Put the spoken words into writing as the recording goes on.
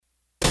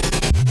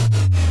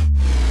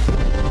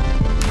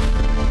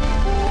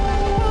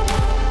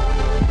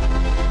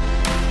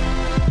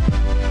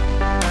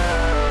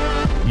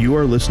You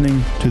are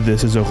listening to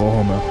This is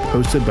Oklahoma,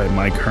 hosted by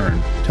Mike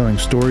Hearn, telling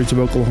stories of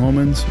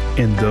Oklahomans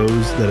and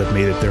those that have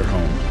made it their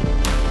home.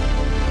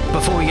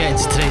 Before we get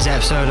into today's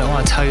episode, I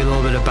want to tell you a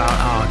little bit about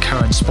our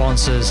current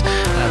sponsors,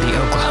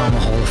 the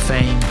Oklahoma Hall of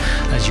Fame.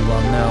 As you well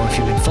know, if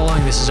you've been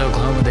following This is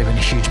Oklahoma, they've been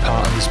a huge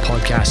part of this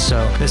podcast.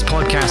 So this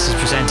podcast is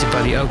presented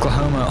by the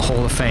Oklahoma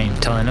Hall of Fame,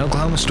 telling an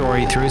Oklahoma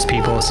story through its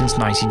people since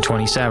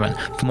 1927.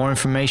 For more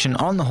information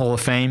on the Hall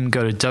of Fame,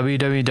 go to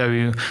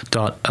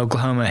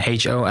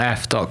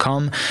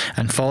www.oklahomahof.com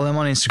and follow them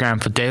on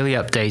Instagram for daily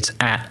updates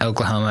at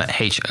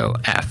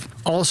OklahomaHOF.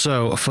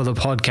 Also, for the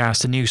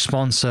podcast, a new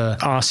sponsor,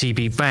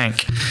 RCB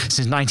Bank.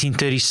 Since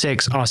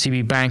 1936,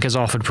 RCB Bank has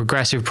offered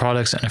progressive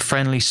products and a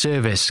friendly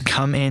service.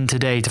 Come in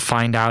today to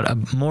find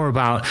out more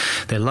about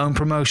their loan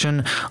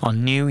promotion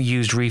on new,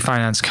 used,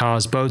 refinance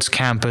cars, boats,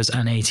 campers,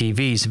 and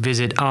ATVs.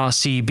 Visit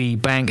RCB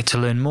Bank to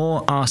learn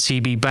more.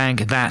 RCB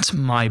Bank, that's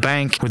my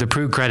bank. With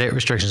approved credit,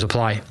 restrictions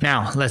apply.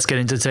 Now, let's get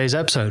into today's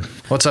episode.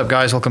 What's up,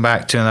 guys? Welcome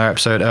back to another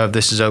episode of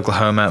This is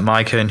Oklahoma.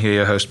 Mike Hearn here,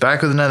 your host,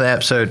 back with another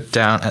episode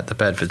down at the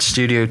Bedford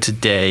studio today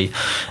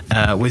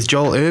with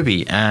Joel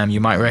Irby. You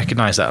might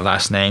recognize that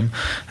last name.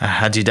 I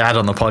had your dad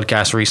on the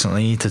podcast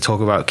recently to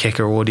talk about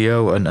Kicker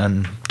Audio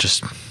and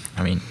just,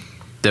 I mean,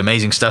 the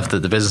amazing stuff that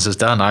the business has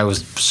done. I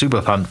was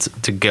super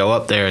pumped to go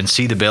up there and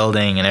see the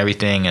building and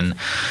everything. And,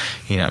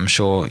 you know, I'm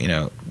sure, you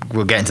know,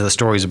 we'll get into the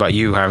stories about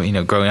you, how, you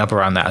know, growing up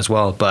around that as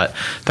well. But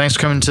thanks for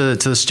coming to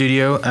the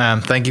studio.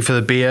 Thank you for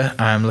the beer.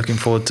 I'm looking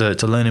forward to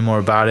learning more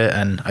about it.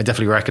 And I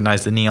definitely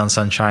recognize the Neon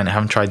Sunshine. I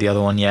haven't tried the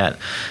other one yet,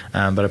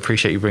 but I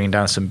appreciate you bringing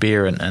down some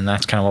beer. And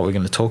that's kind of what we're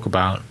going to talk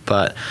about.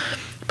 But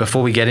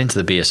before we get into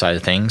the beer side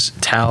of things,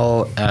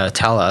 tell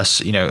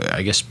us, you know,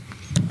 I guess,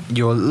 a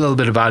little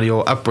bit about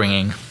your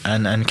upbringing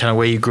and kind of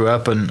where you grew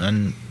up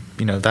and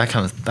you know, that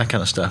kind of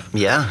stuff.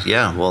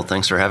 Yeah. Well,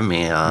 thanks for having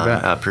me.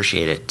 I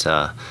appreciate it.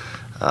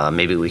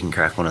 Maybe we can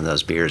crack one of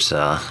those beers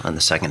on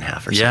the second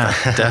half or something. Yeah,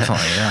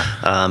 definitely. Yeah.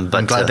 But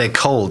I'm glad they're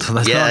cold.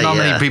 Not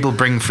many people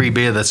bring free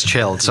beer that's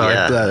chilled, so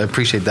I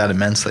appreciate that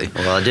immensely.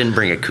 Well, I didn't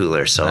bring a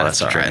cooler, so I'll have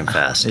to drink them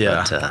fast.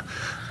 Yeah.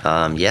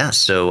 But,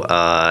 so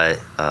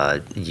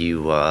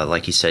you,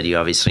 like you said, you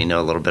obviously know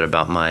a little bit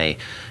about my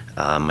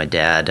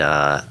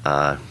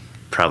dad.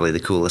 Probably the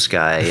coolest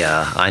guy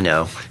I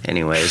know,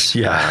 anyways.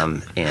 Yeah.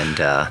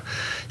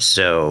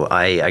 So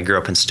I grew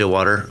up in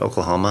Stillwater,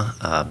 Oklahoma,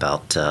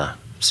 about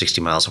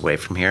 60 miles away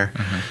from here.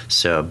 Mm-hmm.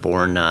 So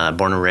born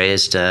and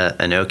raised in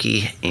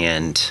Okie,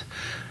 and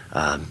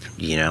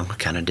you know,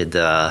 kind of did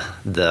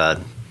the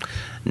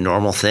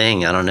normal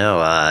thing. I don't know.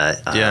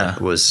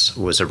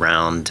 Was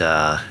around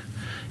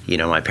you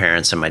know, my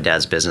parents and my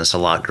dad's business a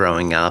lot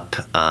growing up.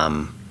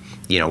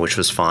 You know, which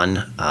was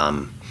fun.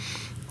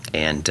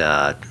 And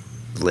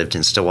lived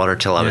in Stillwater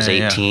till I was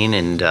 18,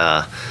 and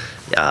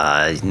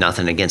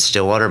nothing against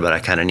Stillwater, but I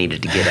kind of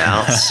needed to get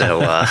out.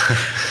 So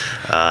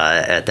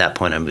at that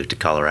point, I moved to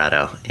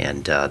Colorado,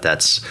 and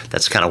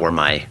that's kind of where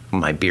my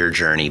beer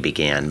journey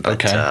began.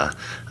 But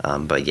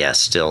but yeah,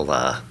 still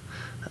have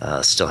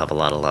a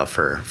lot of love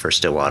for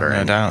Stillwater.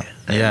 No doubt.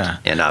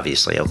 And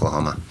obviously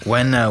Oklahoma.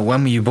 When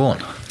were you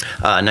born?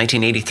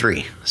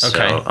 1983.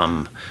 So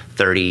I'm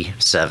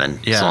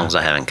 37, as long as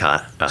I haven't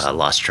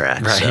lost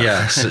track. Right, so.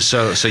 yeah.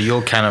 So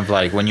you're kind of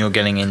like, when you're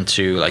getting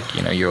into, like,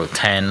 you know, you're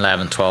 10,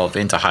 11, 12,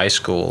 into high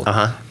school,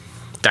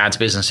 Dad's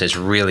business is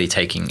really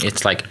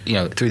it's like, you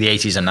know, through the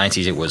 80s and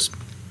 90s, it was,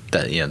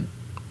 you know,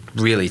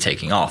 really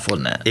taking off,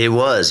 wasn't it? It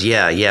was,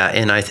 yeah.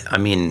 And I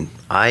mean,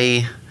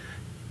 I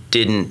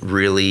didn't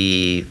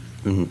really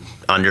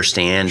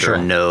understand or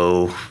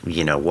know,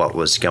 you know, what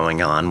was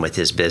going on with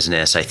his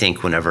business. I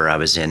think whenever I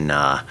was in,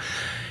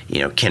 you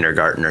know,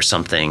 kindergarten or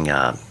something,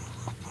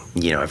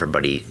 you know,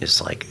 everybody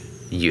is like,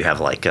 you have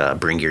like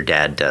bring your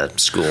dad to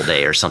school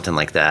day or something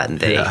like that, and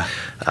they,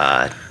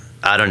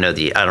 I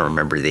don't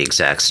remember the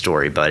exact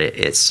story, but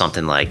it's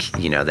something like,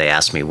 you know, they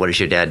asked me, what does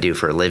your dad do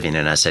for a living?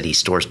 And I said, he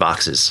stores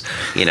boxes,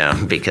 you know,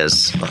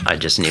 because I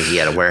just knew he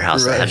had a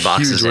warehouse that had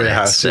boxes in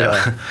it.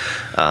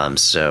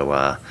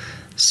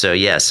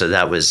 So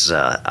that was,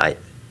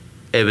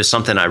 it was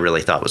something I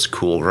really thought was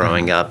cool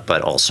growing up,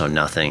 but also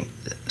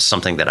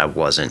something that I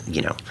wasn't,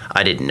 you know,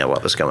 I didn't know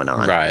what was going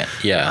on. Right.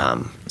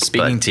 Yeah.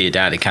 Speaking to your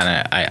dad,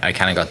 I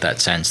kind of got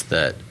that sense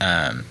that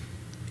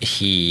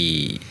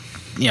he,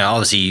 you know,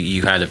 obviously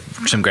you had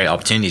some great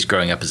opportunities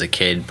growing up as a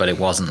kid, but it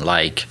wasn't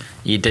like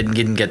you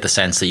didn't get the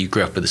sense that you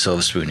grew up with a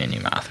silver spoon in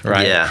your mouth,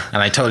 right? Yeah.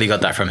 And I totally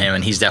got that from him,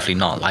 and he's definitely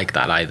not like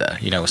that either.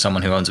 You know,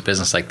 someone who owns a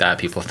business like that,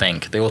 they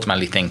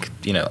automatically think,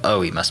 you know,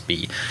 oh, he must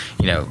be,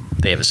 you know,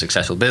 they have a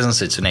successful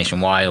business, it's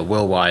nationwide or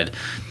worldwide,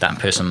 that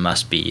person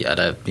must be at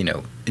a, you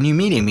know, and you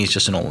meet him, he's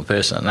just a normal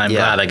person. And I'm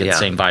glad I get the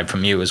same vibe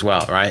from you as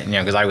well, right? You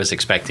know, because I was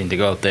expecting to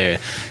go up there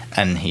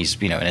and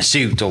he's, you know, in a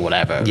suit or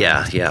whatever.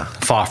 Yeah.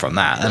 Far from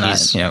that. And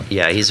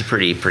he's a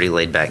pretty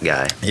laid back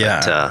guy.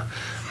 Yeah. But,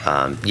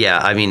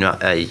 I mean,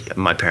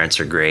 my parents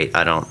are great.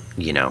 I don't,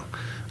 you know,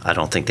 I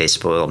don't think they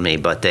spoiled me,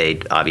 but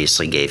they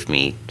obviously gave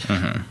me,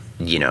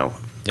 you know,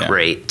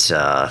 great,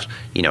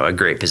 you know, a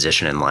great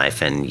position in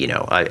life. And, you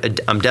know,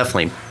 I'm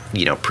definitely,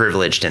 you know,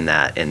 privileged in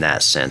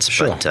that sense.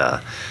 Sure.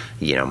 But,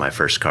 you know, my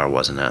first car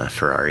wasn't a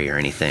Ferrari or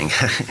anything.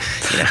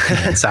 You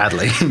know?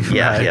 Sadly.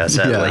 Yeah,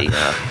 sadly.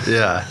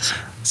 Yeah.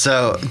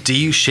 So do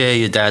you share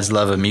your dad's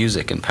love of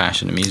music and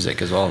passion of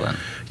music as well then?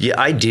 Yeah,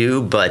 I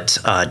do, but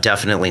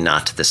definitely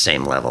not to the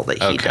same level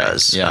that he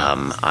does. Yeah.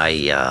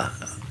 I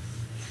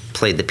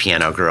played the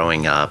piano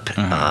growing up,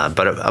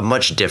 but a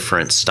much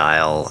different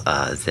style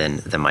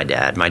than my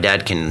dad. My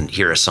dad can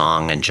hear a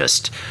song and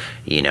just,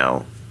 you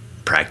know,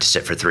 practice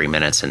it for 3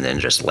 minutes and then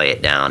just lay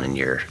it down, and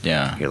you're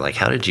like,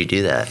 how did you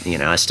do that? You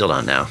know, I still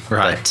don't know.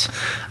 Right.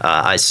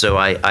 But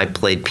I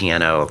played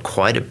piano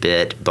quite a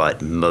bit,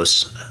 but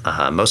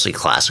mostly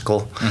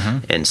classical,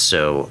 and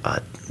so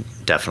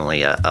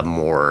definitely a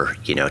more,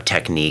 you know,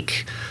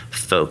 technique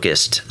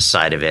focused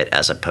side of it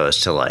as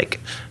opposed to like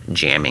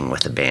jamming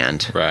with a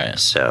band. Right.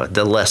 So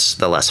the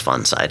less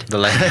fun side.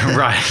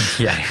 Right.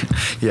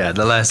 Yeah.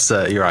 The less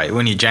you're right.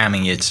 When you're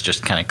jamming, it's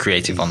just kind of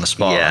creative on the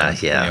spot.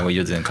 Yeah. You know, when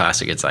you're doing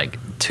classic, it's like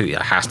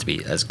it has to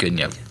be as good.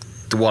 You know,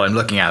 what I'm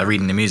looking at,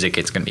 reading the music,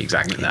 it's going to be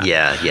exactly that.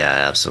 Yeah,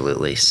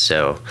 absolutely.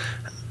 So,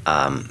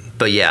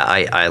 but yeah,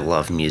 I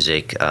love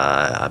music,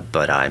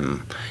 but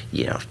I'm,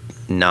 you know,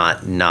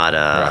 not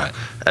a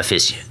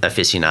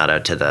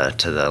aficionado to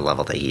the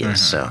level that he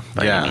is. So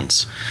by any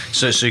means.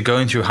 So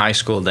going through high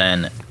school,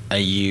 then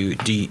and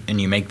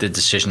you make the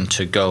decision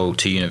to go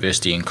to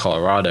university in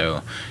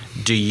Colorado.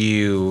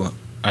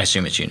 I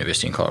assume it's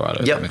university in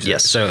Colorado. Yep.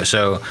 Yes.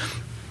 So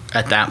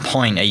at that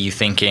point, are you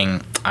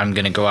thinking, I'm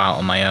going to go out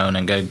on my own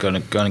and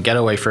going to get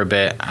away for a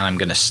bit, and I'm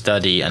going to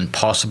study and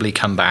possibly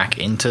come back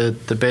into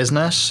the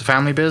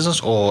family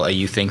business? Or are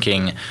you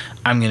thinking,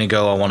 I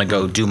want to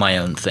go do my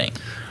own thing?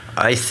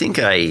 I think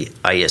I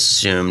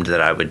assumed that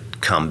I would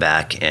come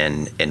back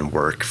and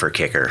work for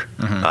Kicker.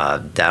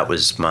 That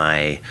was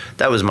my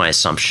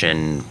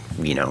assumption.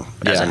 You know,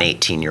 as an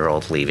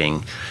 18-year-old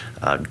leaving,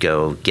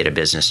 go get a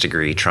business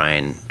degree, try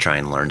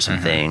and learn some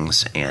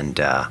things. And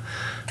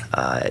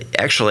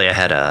actually, I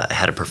had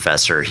a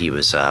professor. He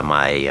was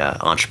my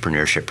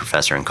entrepreneurship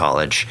professor in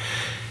college,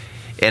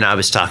 and I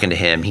was talking to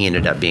him. He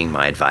ended up being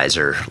my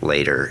advisor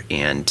later,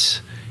 and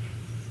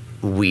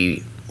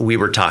we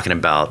were talking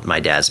about my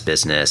dad's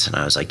business, and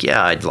I was like,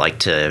 yeah, I'd like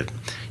to,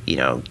 you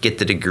know, get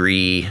the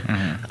degree,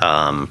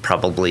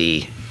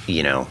 probably,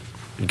 you know,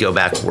 go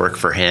back to work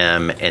for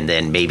him, and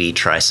then maybe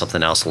try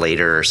something else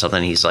later or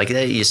something. He's like,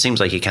 it seems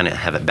like you kind of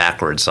have it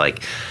backwards.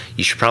 Like,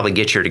 you should probably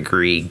get your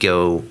degree,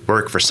 go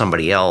work for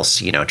somebody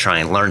else, you know, try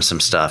and learn some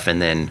stuff,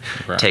 and then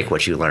take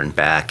what you learned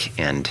back.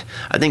 And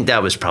I think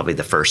that was probably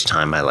the first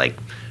time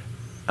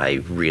I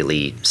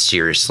really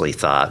seriously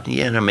thought,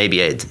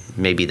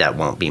 maybe that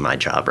won't be my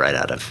job right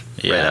out of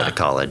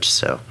college.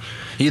 So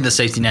you had the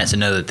safety net to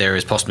know that there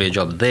is possibly a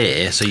job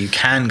there, so you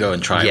can go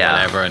and try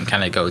whatever and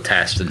kind of go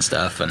test and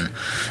stuff. And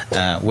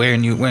where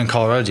in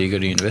Colorado do you go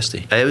to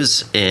university? I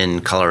was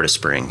in Colorado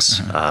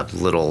Springs,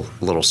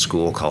 little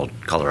school called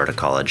Colorado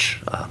College,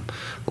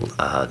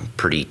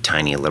 pretty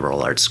tiny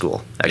liberal arts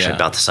school, actually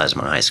about the size of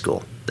my high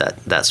school.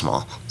 That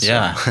small. So.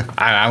 Yeah,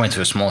 I went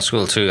to a small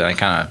school too. And I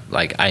kind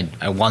of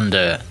I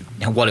wonder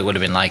what it would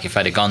have been like if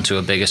I'd have gone to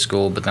a bigger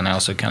school. But then I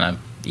also kind of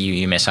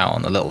you miss out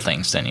on the little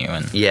things, don't you?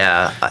 And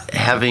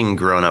having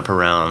grown up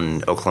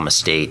around Oklahoma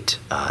State,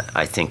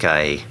 I think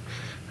I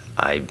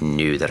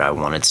knew that I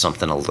wanted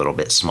something a little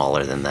bit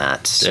smaller than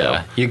that.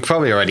 So you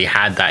probably already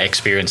had that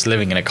experience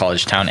living in a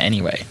college town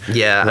anyway.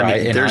 Yeah, right, I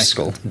mean, in high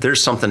school.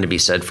 There's something to be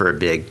said for a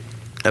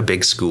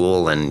big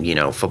school, and you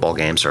know, football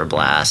games are a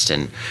blast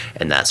and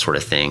that sort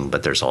of thing,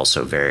 but there's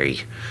also very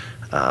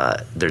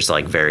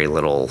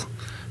little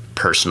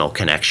personal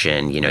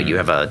connection. You know, you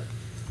have a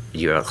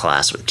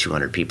class with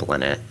 200 people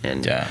in it,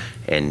 and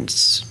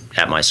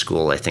at my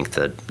school I think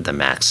the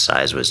max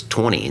size was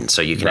 20, and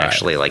so you can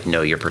actually like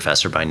know your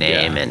professor by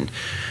name, and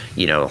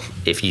you know,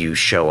 if you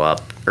show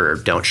up or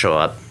don't show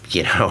up,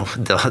 you know,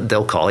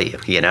 they'll call you,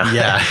 you know?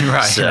 Yeah,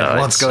 right. So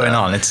what's going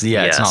on? It's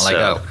not like,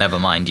 oh, never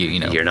mind you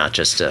know. You're not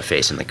just a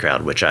face in the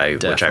crowd, which I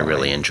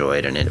really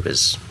enjoyed, and it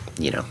was,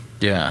 you know,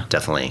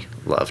 definitely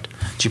loved.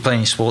 Did you play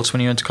any sports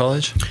when you went to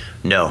college?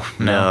 No.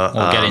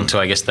 Or get into,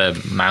 I guess,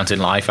 the mountain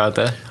life out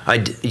there?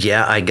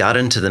 I got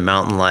into the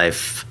mountain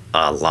life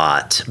a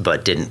lot,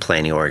 but didn't play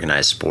any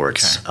organized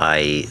sports. Okay.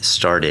 I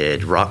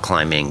started rock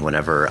climbing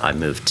whenever I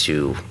moved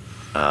to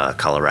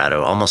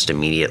Colorado almost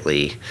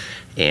immediately.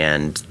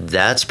 And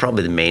that's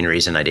probably the main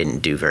reason I didn't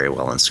do very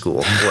well in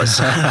school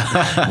was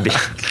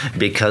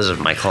because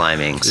of my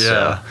climbing.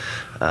 So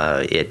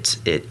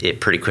it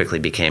pretty quickly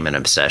became an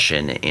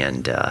obsession,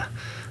 and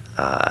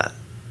I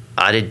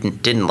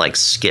didn't like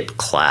skip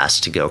class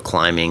to go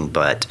climbing,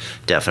 but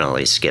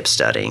definitely skip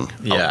studying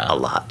a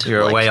lot.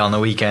 You're away on the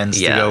weekends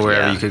to go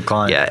wherever you could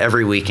climb. Yeah,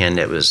 every weekend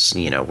it was,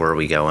 you know, where are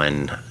we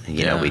going?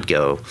 You know, we'd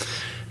go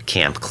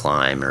camp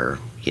climb or,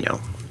 you know,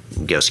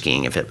 go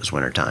skiing if it was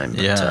wintertime.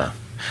 But,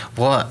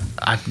 What?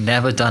 I've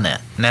never done it.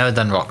 Never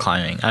done rock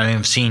climbing. I mean,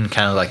 I've seen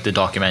kind of like the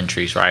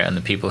documentaries, right, and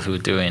the people who are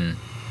doing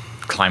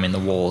climbing the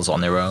walls on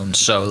their own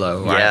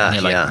solo, right? Yeah, and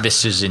you're like, yeah.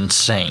 this is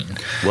insane.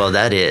 Well,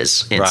 that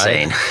is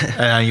insane. Right?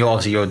 And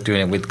you're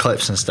doing it with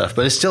clips and stuff,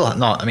 but it's still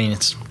not. I mean,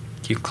 it's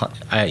you're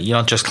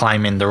not just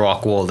climbing the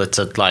rock wall that's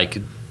at like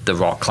the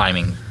rock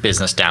climbing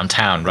business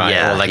downtown, right?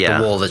 Yeah, or like yeah.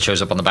 the wall that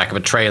shows up on the back of a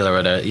trailer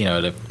at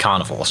a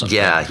carnival or something.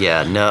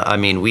 Yeah. No, I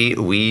mean,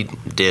 we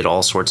did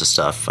all sorts of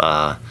stuff.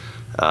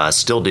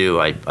 Still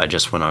do. I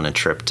just went on a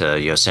trip to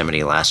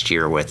Yosemite last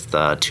year with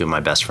two of my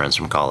best friends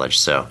from college.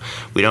 So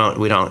we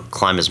don't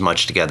climb as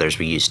much together as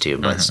we used to,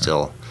 but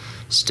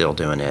still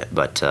doing it.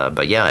 But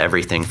yeah,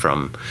 everything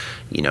from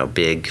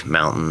big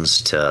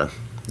mountains to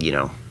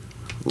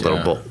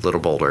little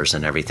boulders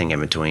and everything in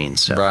between.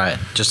 So right,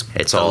 just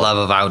it's the all love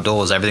of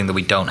outdoors, everything that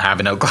we don't have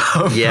in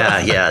Oklahoma.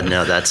 yeah.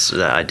 No, that's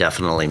I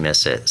definitely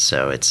miss it.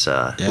 So it's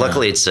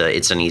luckily it's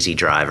an easy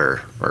drive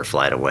or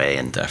flight away,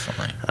 and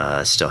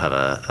Definitely. Still have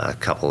a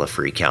couple of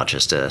free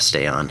couches to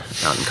stay on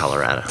out in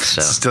Colorado.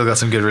 So Still got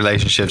some good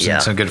relationships Yeah.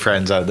 and some good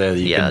friends out there. That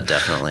you can,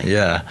 definitely.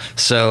 Yeah.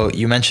 So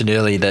you mentioned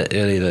earlier that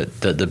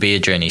the beer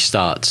journey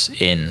starts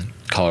in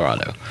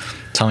Colorado.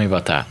 Tell me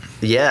about that.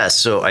 Yeah,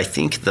 so I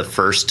think the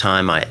first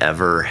time I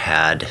ever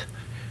had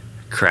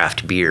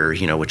craft beer,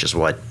 which is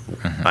what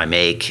I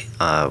make,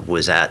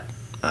 was at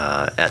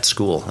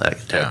school,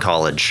 at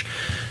college.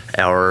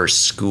 Our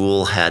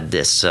school had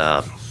this,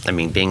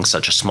 being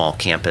such a small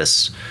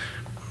campus,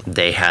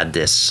 they had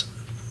this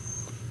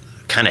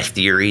kind of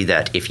theory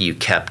that if you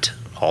kept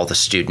all the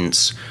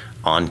students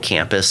on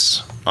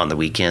campus on the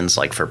weekends,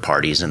 like for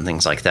parties and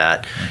things like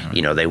that,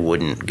 they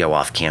wouldn't go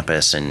off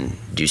campus and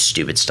do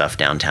stupid stuff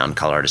downtown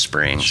Colorado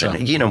Springs. Sure.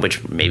 And,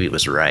 which maybe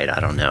was right. I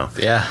don't know.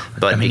 Yeah.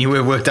 But I mean, you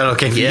worked out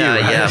okay for you,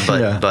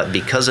 right? But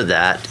because of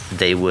that,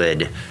 they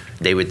would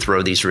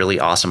throw these really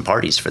awesome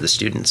parties for the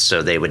students.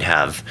 So they would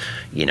have,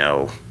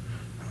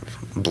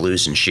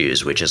 Blues and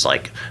Shoes, which is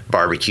like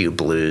barbecue,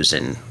 blues,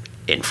 and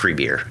free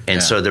beer.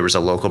 And so there was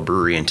a local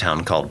brewery in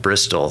town called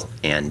Bristol,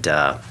 and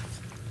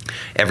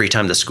every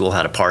time the school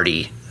had a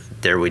party,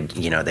 they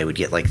would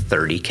get like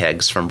 30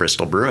 kegs from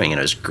Bristol Brewing, and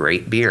it was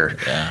great beer.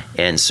 Yeah.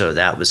 And so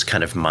that was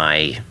kind of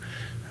my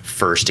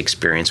first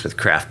experience with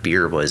craft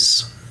beer,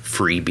 was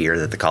free beer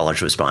that the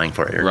college was buying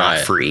for it, or Right.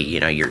 not free,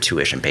 your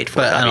tuition paid for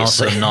it, But and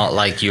obviously. also not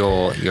like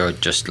your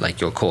just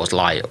like your Coors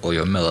Light or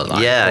your Miller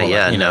Lite.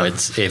 Yeah, no.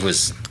 It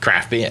was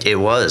craft beer. It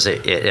was.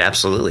 It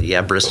absolutely.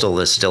 Yeah, Bristol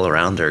is still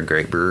around. They're a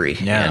great brewery.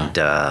 Yeah.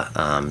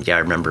 And I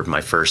remember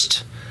my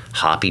first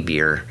hoppy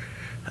beer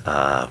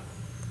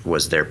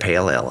was their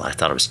pale ale. I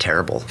thought it was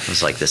terrible. It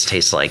was like, this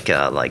tastes like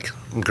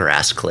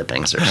grass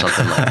clippings or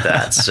something like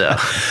that. So,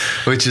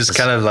 Which is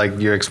kind of like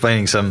you're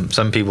explaining.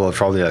 Some people are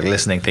probably like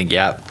listening, think,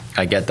 yeah,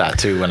 I get that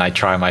too. When I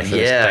try my first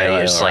pale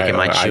you're just ale, like, am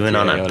I or chewing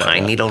on IPA or a whatever.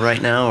 pine needle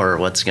right now, or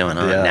what's going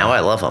on? Yeah. Now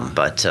I love them,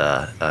 but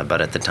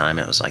at the time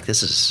it was like,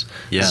 this is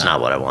not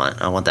what I want.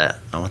 I want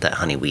that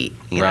honey wheat.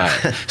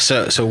 Right. know?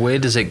 So where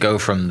does it go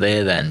from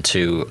there then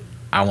to,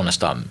 I want to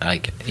start,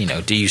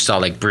 do you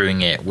start like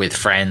brewing it with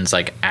friends?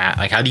 Like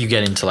how do you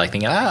get into like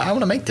thinking, I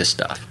want to make this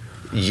stuff?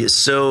 Yeah,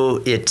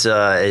 so it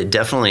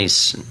definitely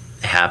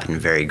happened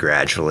very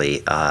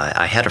gradually.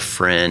 I had a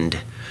friend,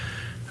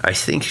 I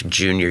think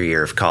junior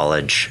year of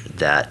college,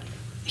 that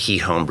he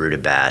homebrewed a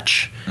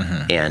batch,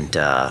 and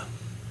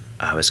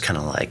I was kind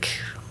of like,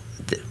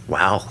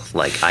 wow,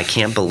 like, I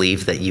can't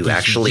believe that you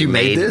actually You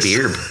made made this?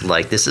 beer.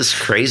 Like, this is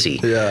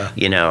crazy. Yeah.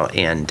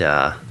 And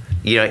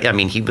I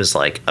mean, he was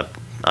like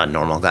a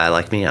normal guy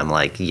like me. I'm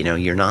like,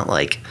 you're not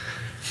like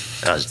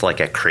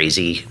a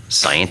crazy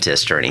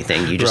scientist or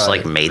anything. You just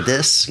Right. like made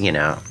this, and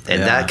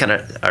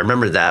that I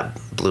remember that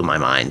blew my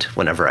mind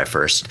whenever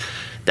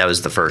that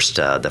was the first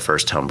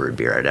homebrewed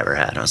beer I'd ever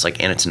had. And I was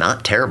like, and it's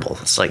not terrible.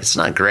 It's like, it's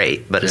not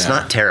great, but it's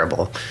not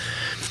terrible.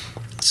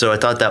 So I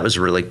thought that was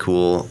really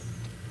cool.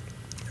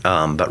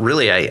 But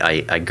really,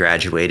 I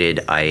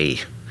graduated. I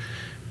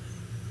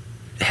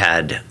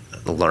had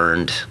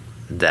learned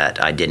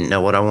that I didn't know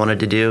what I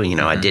wanted to do.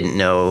 I didn't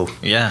know.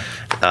 Yeah.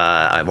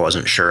 I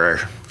wasn't sure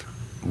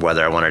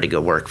whether I wanted to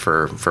go work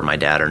for my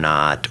dad or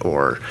not,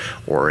 or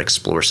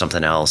explore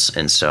something else.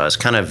 And so I was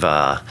kind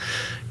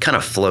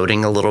of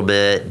floating a little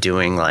bit,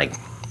 doing like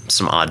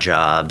some odd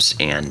jobs,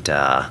 and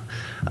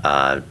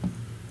had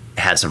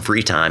some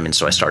free time. And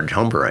so I started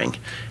homebrewing.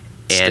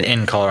 And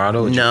in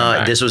Colorado?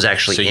 No, this was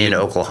actually in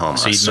Oklahoma.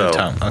 So you moved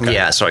home. Okay.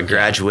 Yeah, so I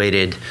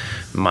graduated.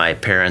 My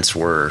parents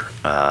were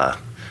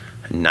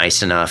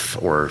nice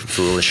enough or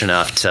foolish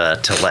enough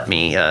to let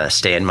me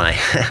stay in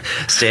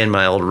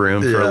my old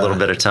room for a little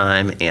bit of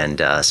time, and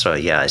I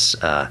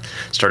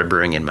started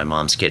brewing in my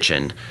mom's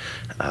kitchen,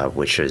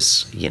 which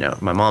was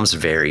my mom's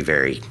very,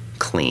 very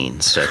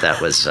clean, so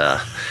that was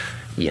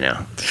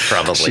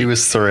probably She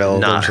was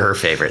thrilled. not her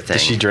favorite thing.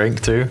 Does she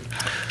drink too?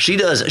 She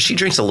does. She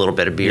drinks a little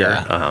bit of beer.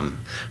 Yeah.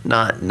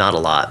 Not a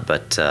lot,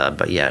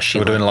 but yeah, she.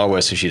 We're doing a lot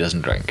worse if she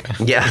doesn't drink.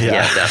 Yeah,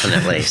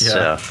 definitely.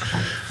 Yeah.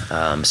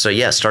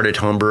 So started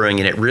homebrewing,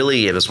 and it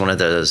was one of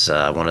those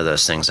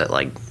things that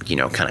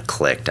kind of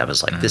clicked. I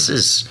was like, this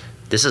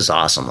this is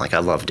awesome. Like, I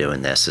love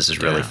doing this. This is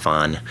really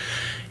fun.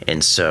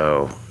 And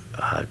so,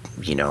 I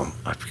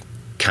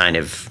kind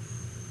of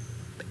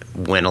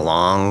went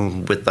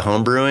along with the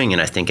home brewing.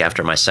 And I think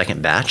after my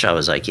second batch, I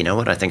was like, you know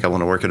what? I think I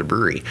want to work at a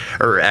brewery.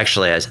 Or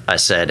actually, I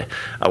said,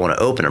 I want to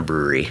open a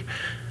brewery.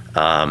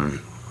 And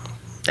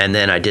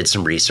then I did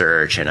some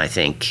research, and I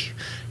think,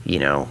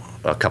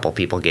 a couple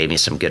people gave me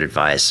some good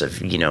advice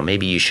of,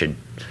 maybe you should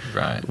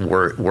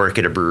work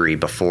at a brewery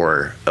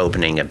before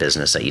opening a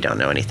business that you don't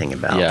know anything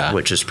about,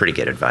 which is pretty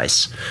good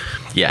advice.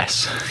 Yes.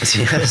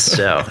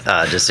 So,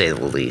 to say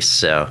the least.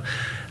 So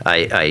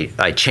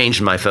I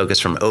changed my focus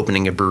from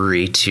opening a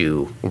brewery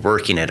to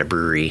working at a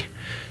brewery.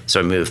 So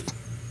I moved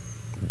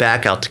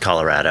back out to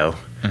Colorado.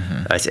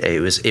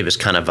 Mm-hmm. It was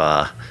kind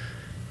of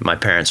my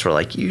parents were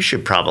like, you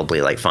should probably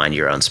like find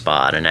your own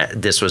spot. And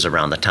this was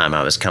around the time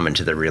I was coming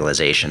to the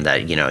realization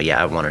that,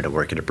 I wanted to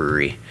work at a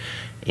brewery.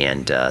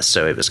 And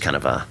so it was kind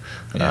of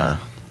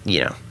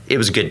it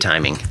was good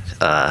timing.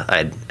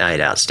 I'd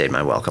outstayed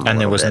my welcome. And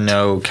there was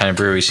no kind of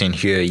brewery scene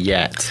here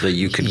yet that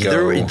you could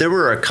go. There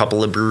were a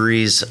couple of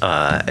breweries.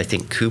 I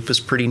think Coop was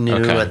pretty new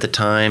at the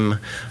time.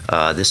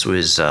 This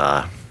was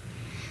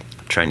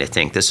trying to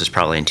think. This was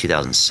probably in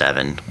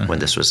 2007 when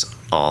this was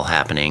all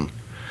happening.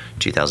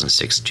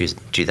 2006,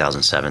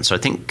 2007. So I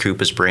think Coop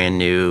was brand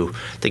new.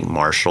 I think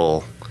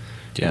Marshall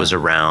was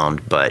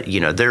around, but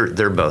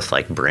they're both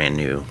like brand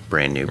new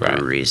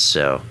breweries.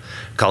 So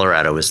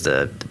Colorado was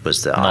the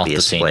Not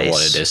obvious the scene place. Of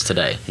what it is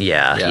today.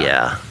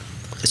 Yeah.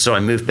 So I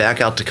moved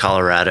back out to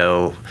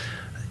Colorado.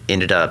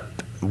 Ended up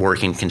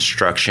working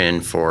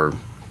construction for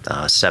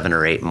 7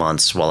 or 8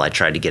 months while I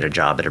tried to get a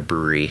job at a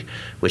brewery,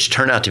 which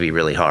turned out to be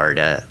really hard.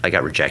 I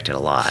got rejected a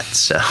lot.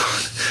 So.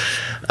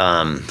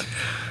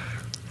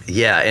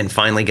 And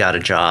finally got a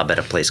job at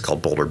a place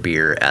called Boulder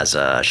Beer as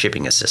a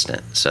shipping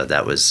assistant. So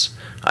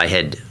I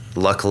had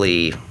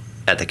luckily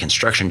at the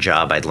construction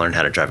job, I'd learned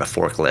how to drive a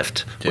forklift,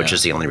 which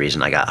is the only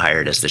reason I got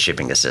hired as the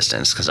shipping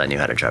assistant, because I knew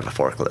how to drive a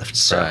forklift.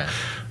 So,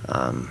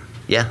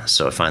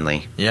 so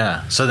finally.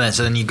 Yeah. So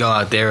then you go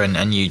out there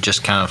and you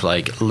just kind of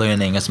like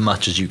learning as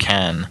much as you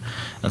can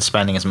and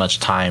spending as much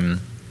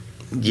time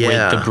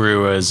with the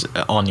brewers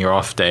on your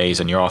off days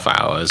and your off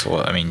hours,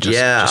 or just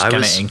kind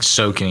of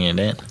soaking it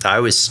in.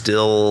 I was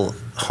still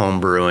home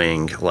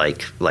brewing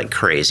like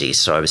crazy,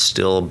 so I was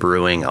still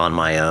brewing on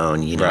my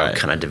own,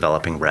 kind of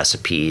developing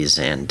recipes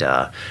and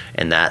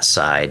that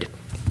side.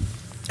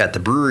 At the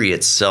brewery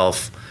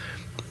itself,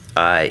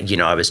 I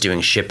was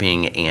doing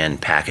shipping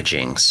and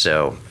packaging,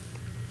 so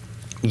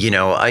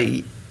it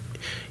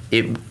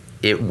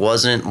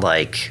wasn't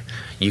like.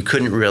 You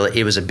couldn't really.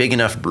 It was a big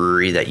enough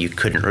brewery that you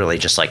couldn't really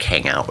just like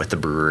hang out with the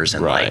brewers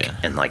and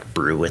like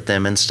brew with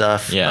them and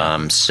stuff.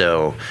 Yeah.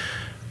 So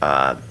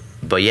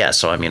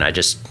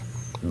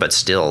but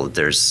still,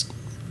 there's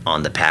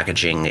on the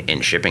packaging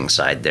and shipping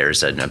side,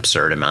 there's an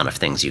absurd amount of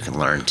things you can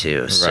learn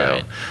too.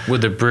 So,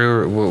 with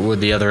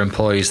the other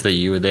employees that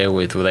you were there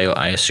with, were they?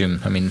 I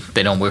assume.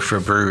 They don't work for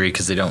a brewery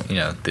because they don't.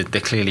 They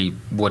clearly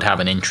would have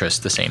an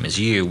interest the same as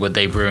you. Were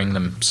they brewing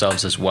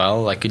themselves as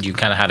well? Like, could you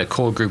kind of had a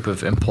core group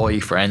of employee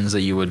friends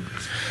that you would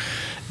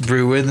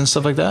brew with and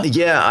stuff like that?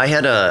 Yeah, I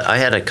had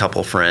a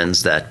couple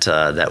friends that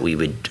we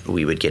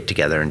would get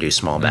together and do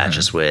small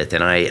batches with,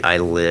 and I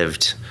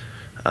lived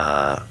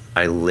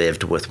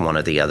with one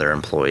of the other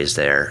employees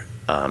there.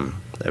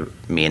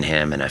 Me and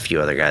him and a few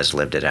other guys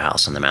lived at a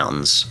house in the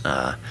mountains,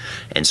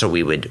 and so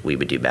we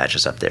would do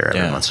batches up there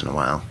every once in a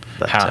while.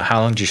 But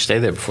how long did you stay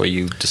there before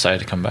you decided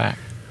to come back?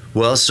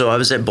 Well, so I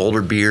was at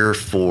Boulder Beer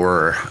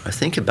for I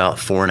think about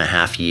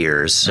 4.5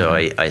 years. So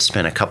I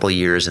spent a couple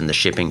years in the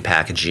shipping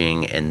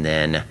packaging, and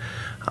then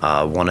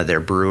one of their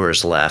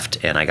brewers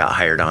left, and I got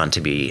hired on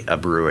to be a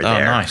brewer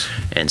there. Oh, nice.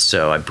 And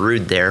so I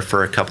brewed there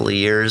for a couple of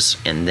years,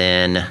 and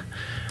then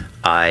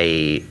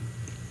I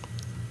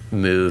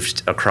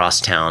moved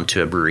across town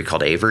to a brewery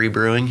called Avery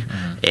Brewing,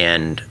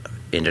 and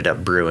ended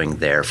up brewing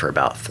there for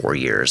about 4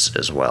 years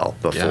as well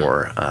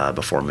before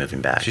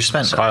moving back. So you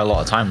spent quite a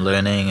lot of time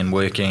learning and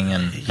working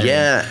and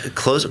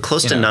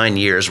close to 9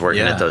 years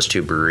working at those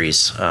two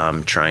breweries,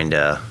 trying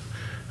to.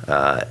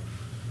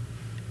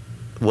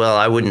 Well,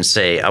 I wouldn't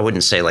say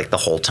like the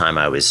whole time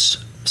I was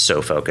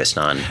so focused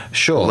on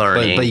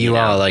learning. But you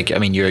are like,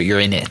 you're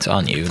in it,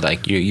 aren't you?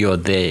 Like you're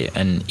there,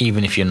 and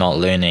even if you're not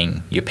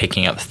learning, you're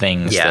picking up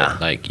things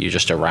that like you're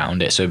just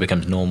around it, so it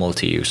becomes normal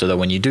to you. So that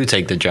when you do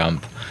take the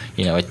jump,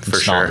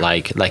 it's not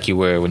like you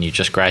were when you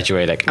just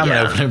graduated. Like I'm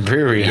gonna open a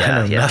brewery,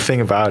 I know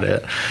nothing about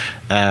it,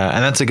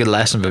 and that's a good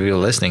lesson for people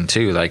listening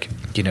too. Like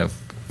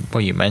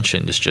what you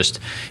mentioned is just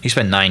you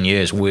spent 9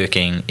 years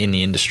working in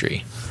the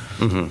industry.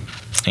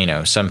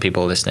 Mm-hmm. Some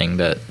people listening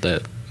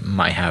that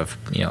might have,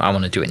 I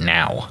want to do it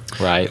now,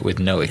 right? With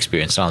no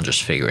experience, I'll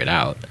just figure it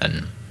out.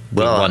 And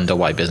we wonder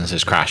why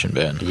businesses crash and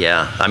burn.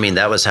 Yeah.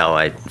 That was how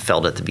I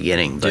felt at the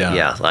beginning. But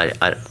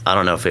I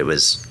don't know if it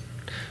was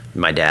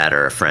my dad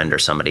or a friend or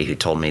somebody who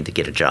told me to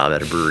get a job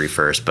at a brewery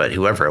first, but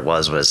whoever it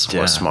was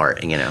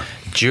smart,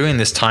 During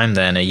this time,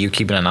 then, are you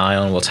keeping an eye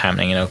on what's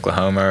happening in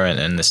Oklahoma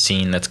and the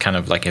scene that's kind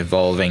of like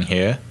evolving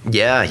here?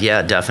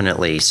 Yeah,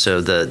 definitely.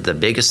 So the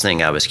biggest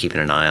thing I was keeping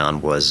an eye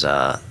on was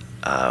the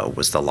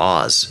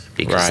laws,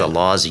 because the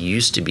laws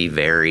used to be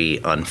very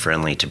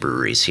unfriendly to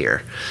breweries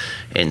here,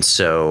 and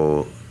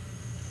so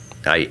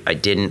I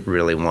didn't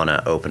really want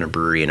to open a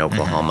brewery in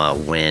Oklahoma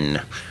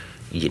when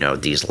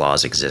these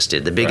laws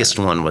existed. The biggest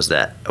one was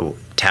that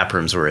tap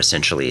rooms were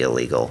essentially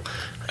illegal.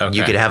 Okay.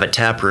 You could have a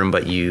tap room,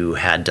 but you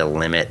had to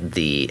limit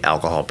the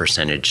alcohol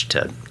percentage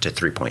to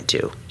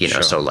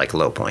 3.2, so like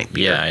low point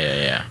beer.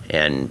 Yeah.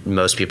 And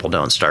most people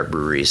don't start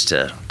breweries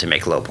to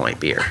make low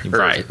point beer.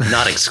 Right.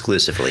 Not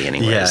exclusively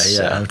anyways.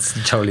 Yeah. It's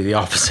totally the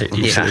opposite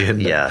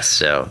usually. Yeah.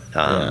 So,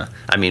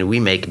 I mean, we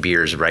make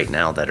beers right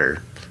now that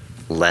are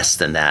less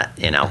than that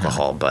in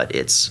alcohol, but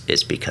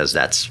it's because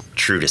that's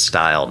true to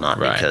style, not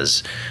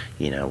because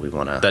we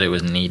want to that it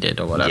was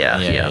needed or whatever.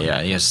 Yeah.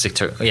 You stick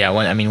to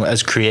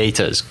as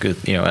creators, good,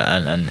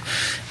 and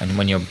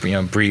when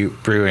you're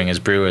brewing as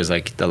brewers,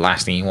 like the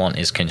last thing you want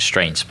is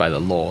constraints by the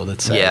law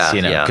that says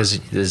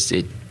because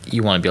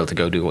you want to be able to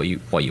go do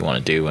what you want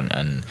to do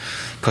and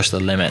push the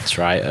limits,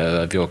 right,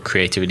 of your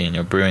creativity and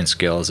your brewing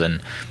skills.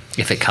 And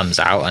if it comes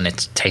out and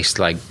it tastes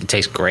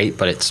great,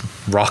 but it's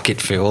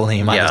rocket fuel,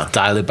 you might have to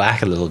dial it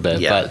back a little bit.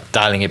 Yeah. But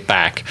dialing it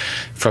back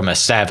from a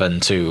 7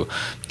 to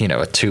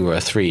a 2 or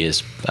a 3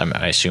 is,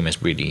 I assume,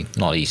 is really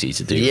not easy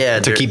to do. Yeah,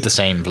 to keep the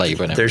same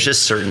flavor. There's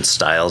just certain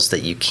styles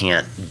that you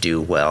can't do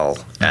well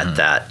at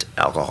that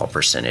alcohol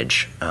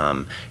percentage.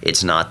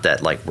 It's not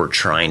that like we're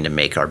trying to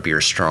make our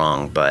beer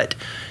strong, but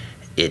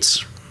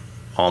it's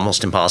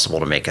almost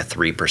impossible to make a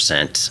 3%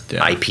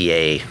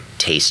 IPA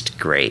taste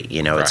great.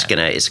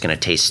 It's gonna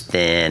taste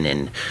thin,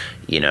 and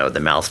the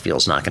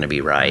mouthfeel's not gonna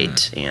be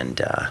right, and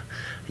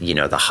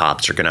the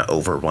hops are gonna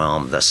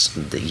overwhelm the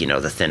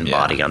thin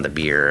body on the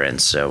beer, and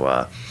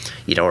so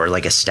or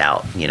like a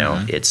stout.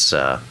 It's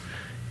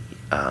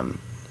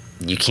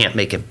you can't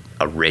make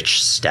a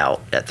rich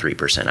stout at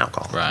 3%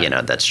 alcohol.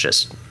 Right. That's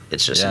just.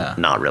 It's just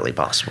not really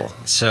possible.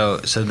 So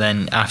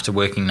then after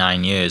working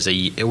 9 years,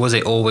 was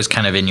it always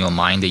kind of in your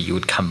mind that you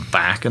would come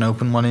back and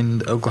open one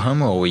in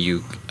Oklahoma? Or were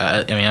you,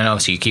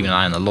 obviously you keep an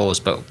eye on the laws,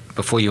 but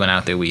before you went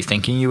out there, were you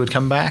thinking you would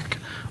come back?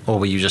 Or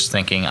were you just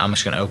thinking, I'm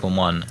just going to open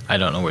one, I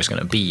don't know where it's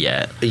going to be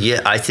yet?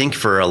 Yeah, I think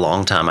for a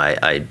long time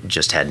I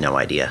just had no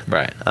idea.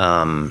 Right.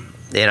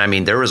 And I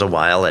mean, there was a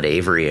while at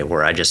Avery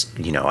where I just,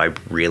 I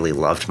really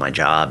loved my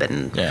job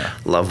and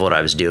loved what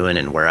I was doing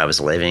and where I was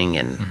living,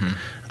 and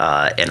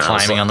and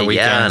climbing on the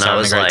weekends. And I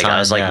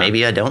was like,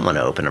 maybe I don't want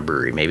to open a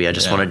brewery. Maybe I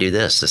just want to do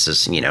this. This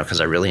is, because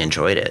I really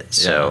enjoyed it.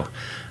 So,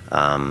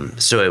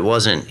 so it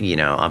wasn't,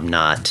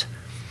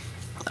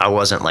 I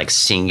wasn't like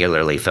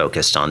singularly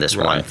focused on this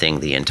one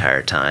thing the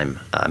entire time.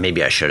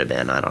 Maybe I should have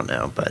been. I don't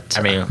know, but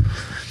I mean,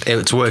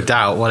 it's worked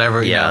out. Whatever,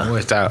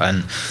 worked out.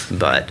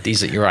 But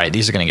you're right.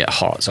 These are going to get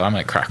hot, so I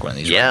might crack one of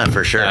these. Yeah,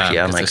 for sure.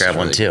 I might grab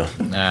one too.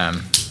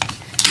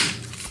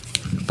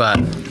 But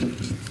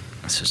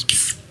it's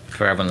just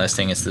for everyone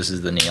listening. This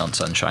is the Neon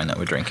Sunshine that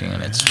we're drinking,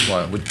 and it's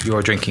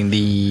you're drinking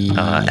the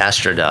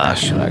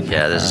Astrodoc.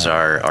 Yeah, this is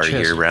our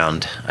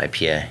year-round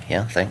IPA.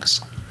 Yeah,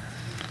 thanks.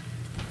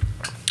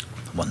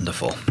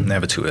 Wonderful.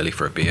 Never too early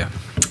for a beer.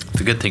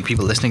 It's a good thing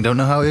people listening don't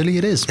know how early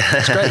it is.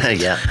 It's great.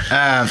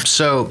 Yeah.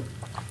 So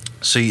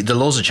the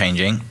laws are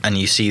changing, and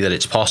you see that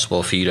it's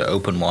possible for you to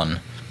open one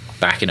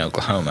back in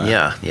Oklahoma.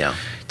 Yeah.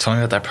 Tell me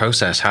about that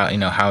process. How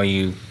are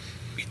you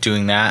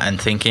doing that and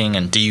thinking?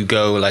 And do you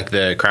go like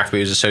the Craft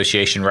Brewers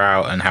Association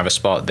route and have a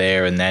spot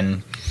there, and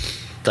then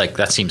like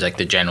that seems like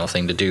the general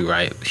thing to do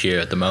right here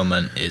at the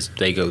moment is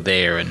they go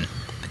there and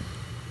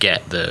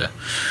get the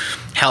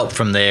help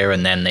from there,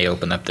 and then they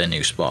open up their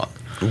new spot.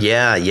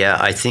 Yeah.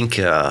 I think,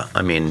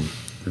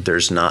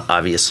 there's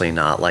obviously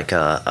not like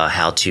a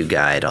how-to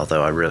guide,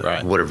 although I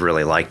would have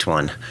really liked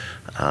one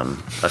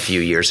a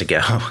few years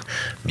ago.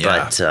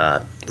 But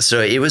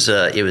so it was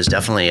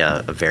definitely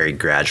a very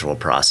gradual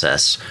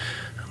process.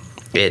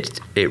 It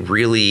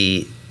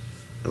really,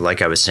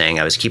 like I was saying,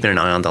 I was keeping an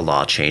eye on the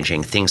law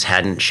changing. Things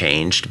hadn't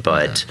changed,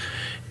 but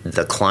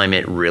the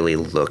climate really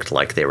looked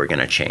like they were going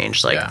to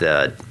change. Like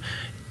the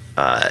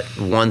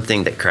one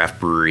thing that craft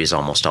breweries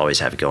almost always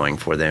have going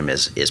for them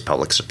is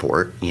public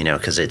support,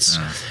 because it's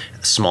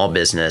small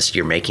business.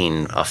 You're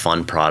making a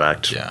fun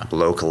product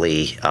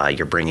locally.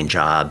 You're bringing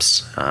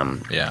jobs.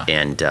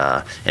 And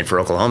for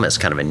Oklahoma, it's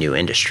kind of a new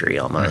industry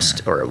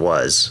almost, or it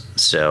was.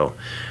 So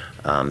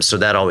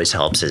that always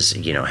helps is,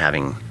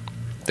 having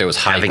there was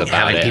having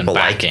people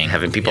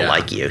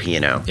like you,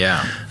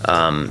 Yeah.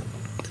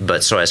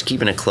 But so I was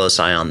keeping a close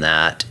eye on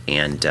that,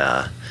 and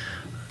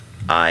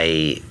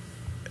I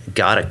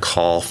got a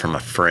call from a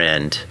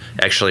friend,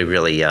 actually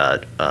really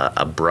a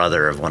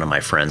brother of one of my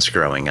friends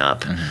growing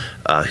up,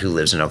 who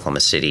lives in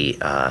Oklahoma City,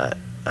 a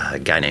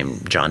guy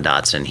named John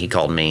Dotson. He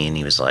called me, and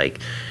he was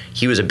like,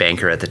 he was a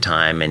banker at the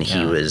time, and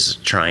he was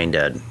trying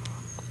to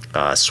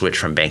switch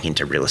from banking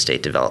to real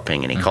estate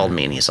developing, and he called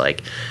me, and he's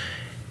like,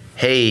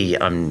 hey,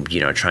 I'm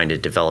trying to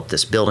develop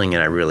this building,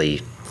 and I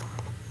really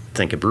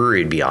think a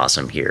brewery would be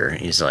awesome here.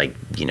 He's like,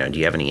 do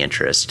you have any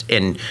interest?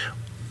 And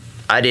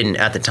I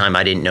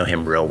didn't know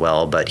him real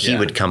well, but he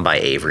would come by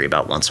Avery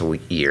about once a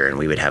year, and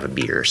we would have a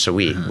beer. So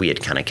we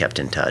had kind of kept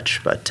in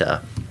touch. But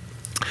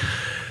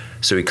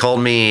so he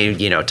called me,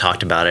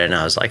 talked about it, and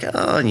I was like,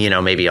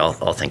 oh, maybe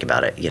I'll think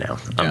about it.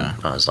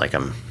 I was like,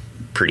 I'm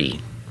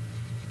pretty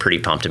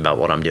pumped about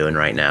what I'm doing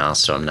right now,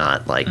 so I'm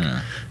not like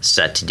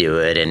set to do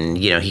it. And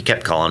he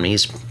kept calling me.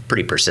 He's a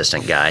pretty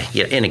persistent guy,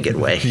 in a good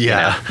way.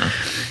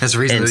 It's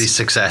reasonably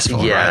successful.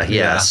 Right?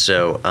 Yeah.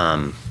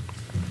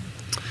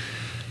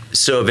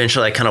 So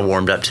eventually I kind of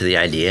warmed up to the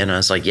idea, and I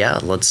was like,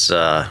 let's.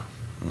 I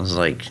was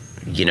like,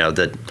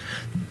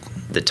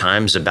 the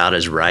time's about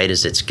as right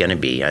as it's going to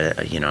be.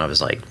 I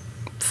was like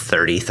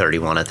 30,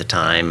 31 at the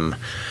time.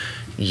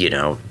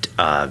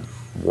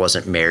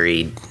 Wasn't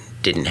married.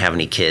 Didn't have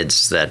any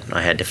kids that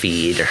I had to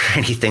feed or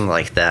anything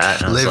like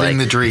that. Living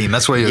the dream.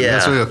 That's what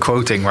you're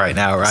quoting right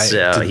now, right?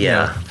 So,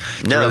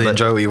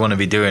 enjoy what you want to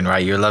be doing,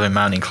 right? You're loving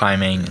mountain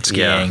climbing,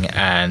 skiing,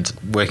 and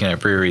working at a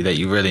brewery that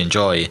you really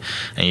enjoy.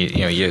 And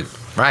you're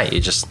right.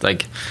 You're just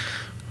like,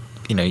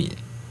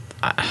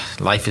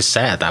 life is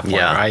set at that point,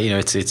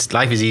 right? It's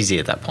life is easy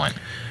at that point.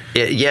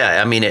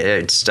 I mean,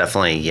 it's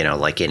definitely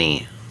like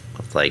any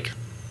like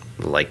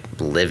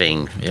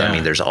living. I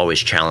mean, there's always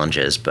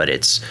challenges, but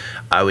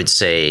I would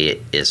say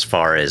as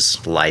far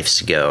as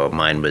life's go,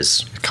 mine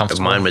was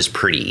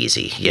pretty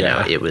easy.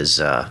 It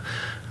was I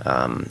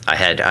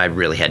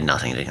really had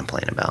nothing to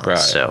complain about. Right.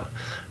 So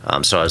I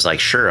was like,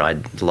 sure,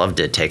 I'd love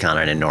to take on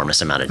an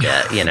enormous amount of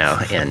debt,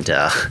 and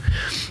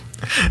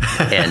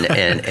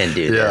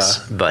do this.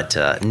 But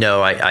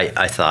no,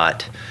 I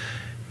thought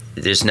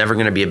there's never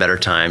going to be a better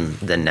time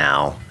than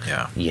now.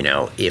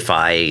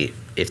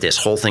 If this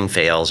whole thing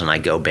fails and I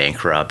go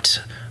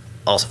bankrupt,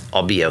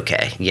 I'll be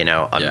okay.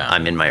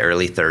 I'm in my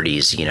early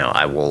 30s.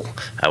 I will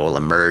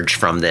emerge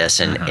from this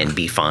and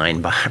be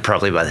fine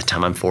probably by the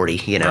time I'm 40.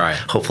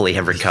 Hopefully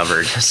have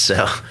recovered.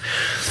 So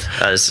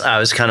I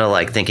was kind of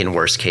like thinking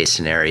worst case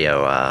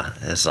scenario. I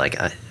was like,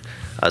 all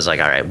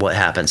right, what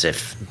happens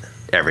if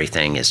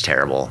everything is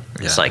terrible?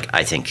 It's like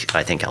I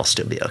think I'll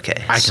still be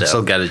okay. I can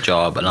still get a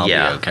job and I'll be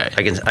okay.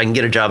 I can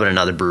get a job at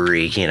another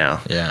brewery.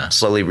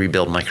 Slowly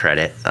rebuild my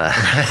credit.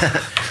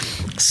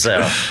 So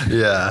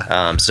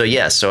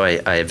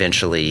I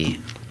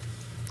eventually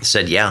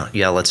said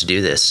let's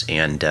do this,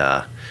 and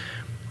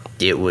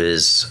it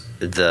was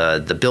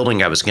the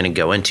building I was going to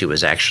go into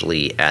was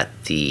actually at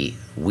the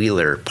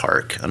Wheeler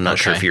Park. I'm not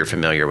sure if you're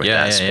familiar with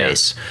that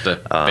space.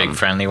 The Big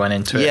Friendly went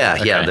into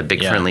it. The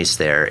Big Friendly's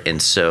there,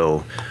 and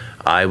so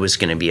I was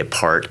going to be a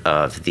part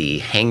of the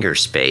hangar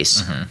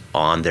space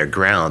on their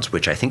grounds,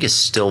 which I think is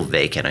still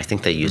vacant. I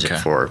think they use it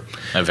for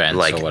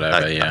events or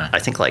whatever. I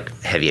think like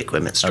heavy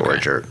equipment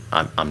storage, or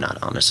I'm not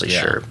honestly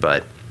sure.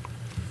 But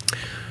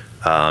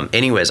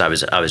anyways, I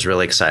was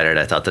really excited.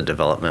 I thought the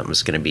development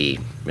was going to be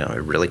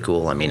really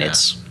cool. I mean, it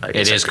is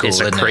cool.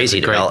 It's a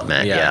crazy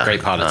development.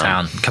 Great part of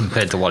town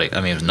compared to what it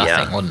was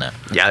nothing, wasn't it?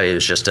 Yeah, it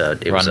was just a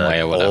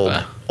runway or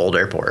whatever. Old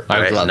airport. I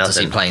would love to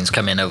see planes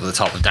come in over the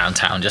top of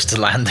downtown just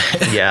to land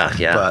there.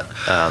 But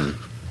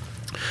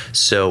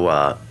so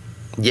I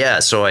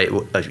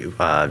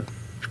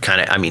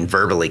kind of,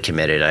 verbally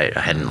committed. I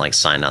hadn't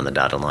signed on the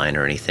dotted line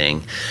or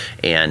anything,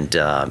 and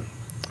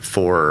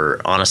for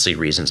honestly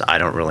reasons I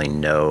don't really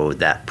know,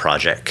 that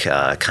project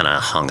kind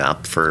of hung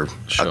up for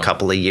a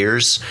couple of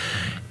years,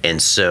 and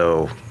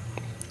so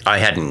I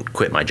hadn't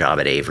quit my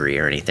job at Avery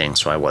or anything,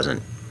 so I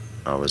wasn't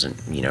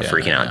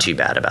freaking out too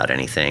bad about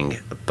anything.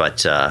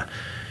 But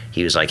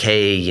he was like,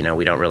 hey,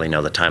 we don't really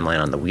know the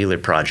timeline on the Wheeler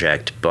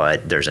project,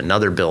 but there's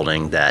another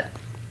building that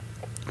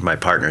my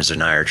partners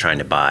and I are trying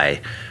to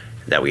buy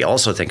that we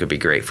also think would be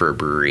great for a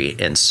brewery.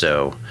 And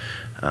so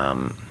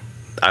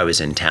I was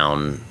in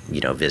town,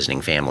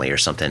 visiting family or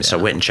something. So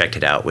I went and checked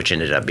it out, which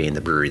ended up being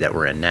the brewery that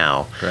we're in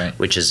now,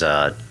 which is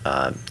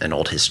an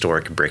old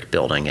historic brick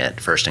building at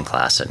First and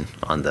Classen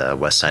on the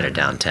west side of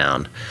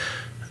downtown.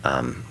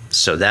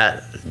 So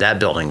that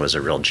building was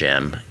a real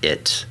gem.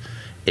 It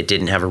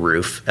didn't have a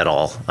roof at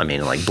all. I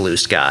mean, blue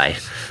sky.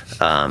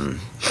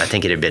 I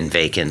think it had been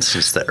vacant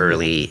since the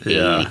early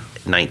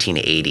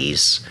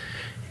 1980s,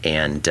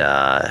 and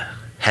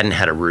hadn't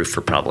had a roof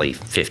for probably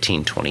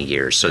 15, 20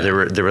 years. So there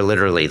were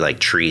literally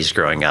trees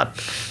growing up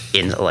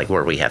in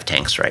where we have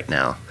tanks right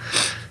now.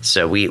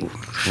 So we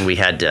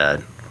had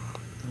to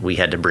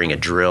bring a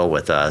drill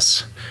with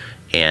us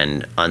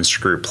and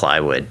unscrew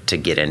plywood to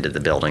get into the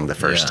building the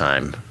first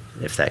time,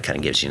 if that kind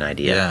of gives you an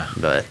idea. Yeah.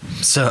 But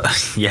so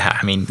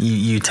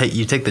you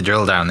take the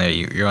drill down there,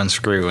 you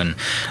unscrew, and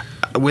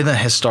with a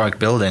historic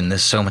building,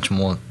 there's so much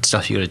more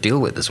stuff you got to deal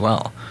with as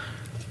well,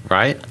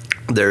 right?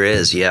 There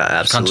is, yeah,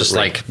 absolutely.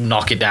 You can't just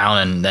knock it down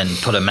and then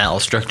put a metal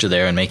structure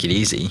there and make it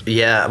easy.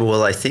 Yeah,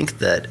 well, I think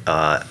that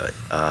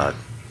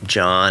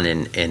John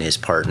and his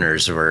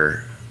partners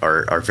are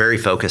very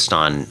focused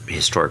on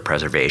historic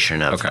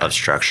preservation of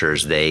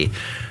structures. They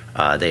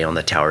own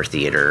the Tower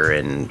Theater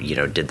and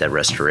did the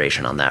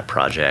restoration on that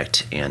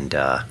project, and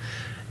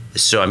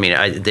so I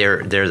mean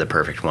they're the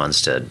perfect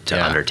ones to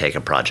undertake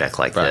a project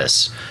like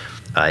this.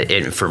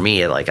 for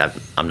me, like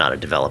I'm not a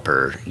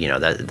developer.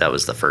 That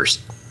was the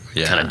first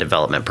kind of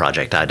development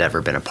project I'd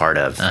ever been a part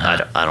of.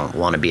 I don't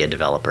want to be a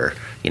developer.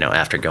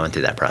 After going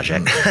through that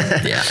project.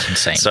 Yeah,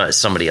 insane. So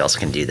somebody else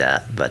can do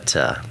that, but.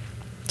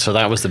 So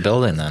that was the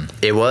building then.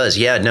 It was,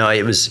 yeah. No,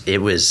 it was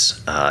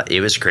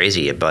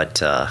crazy,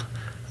 but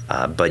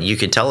you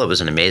could tell it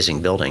was an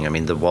amazing building. I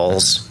mean, the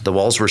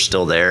walls were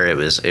still there. It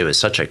was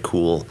such a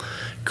cool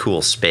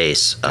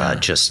space.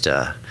 Just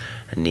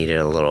needed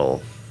a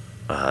little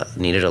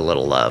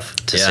love,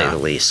 to say the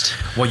least.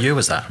 What year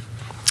was that?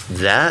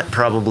 That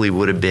probably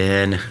would have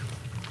been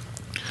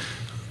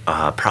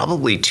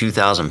probably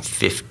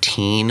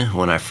 2015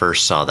 when I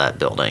first saw that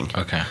building.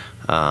 Okay.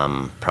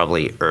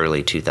 Probably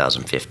early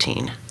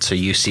 2015. So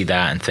you see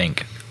that and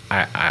think,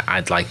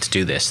 I'd like to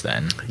do this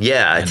then.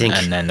 Yeah, I think.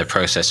 And then the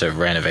process of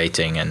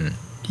renovating and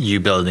you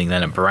building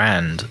then a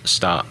brand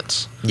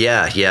starts.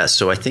 Yeah.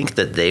 So I think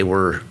that they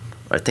were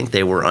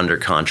under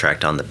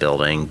contract on the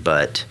building,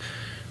 but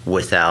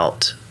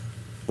without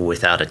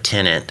a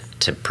tenant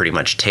to pretty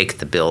much take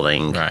the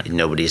building,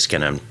 nobody's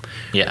gonna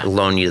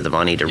loan you the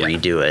money to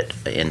redo it.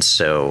 And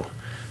so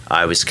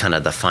I was kind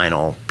of the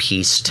final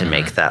piece to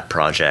make that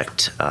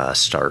project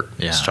start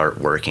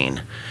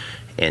working.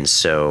 And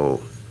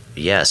so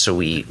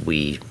we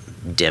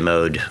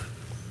demoed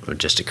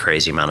just a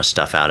crazy amount of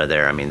stuff out of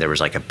there. I mean, there was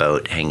like a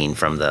boat hanging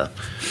from the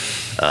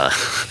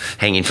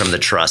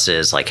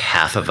trusses, like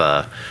half of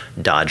a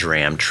Dodge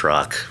Ram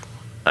truck.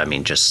 I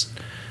mean, just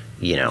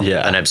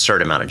an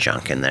absurd amount of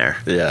junk in there.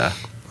 Yeah.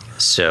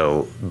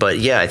 So, but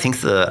yeah, I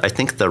think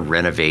the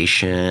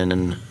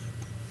renovation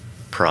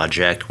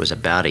project was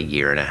about 1.5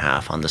 years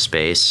on the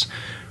space,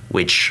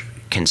 which,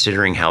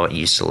 considering how it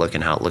used to look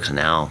and how it looks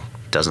now,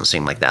 doesn't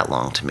seem like that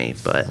long to me.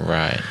 But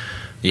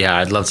yeah,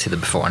 I'd love to see the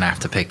before and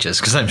after pictures,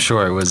 because I'm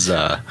sure it was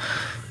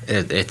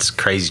it's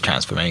crazy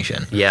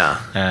transformation.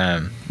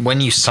 Yeah. When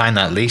you sign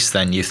that lease,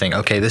 then you think,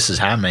 okay, this is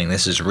happening,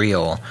 this is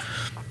real.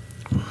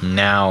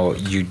 Now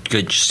you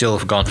could still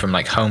have gone from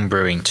like home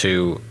brewing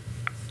to,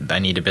 I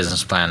need a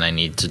business plan. I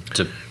need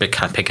to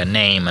pick a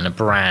name and a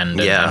brand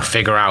and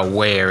figure out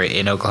where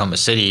in Oklahoma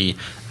City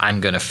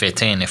I'm going to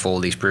fit in if all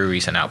these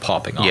breweries are now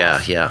popping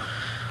off. Yeah.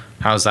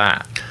 How's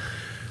that?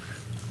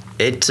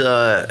 It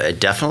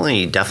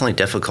definitely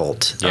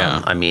difficult.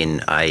 Yeah. I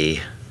mean,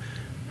 I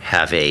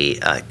have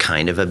a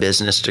kind of a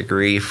business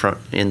degree from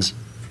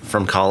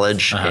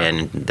college,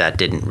 and that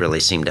didn't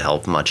really seem to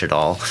help much at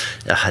all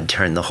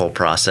during the whole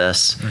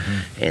process.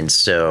 And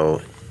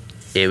so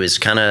it was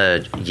kind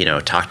of,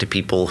 talk to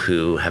people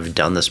who have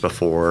done this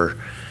before,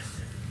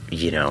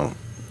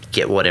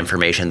 get what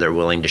information they're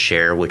willing to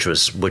share, which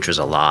was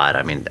a lot.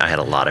 I mean, I had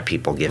a lot of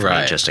people give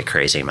me just a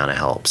crazy amount of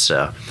help.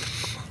 So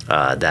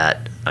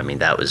that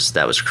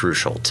was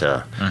crucial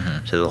to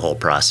the whole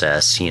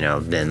process.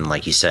 Then,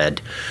 like you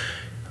said,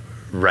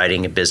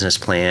 writing a business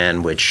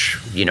plan, which,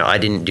 I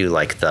didn't do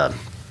like the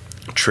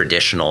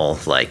traditional,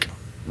 like,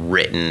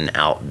 written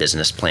out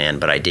business plan,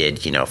 but I did,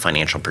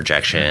 financial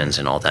projections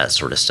and all that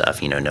sort of stuff.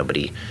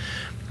 The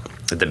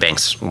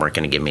banks weren't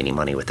going to give me any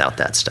money without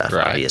that stuff,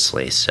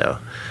 obviously. So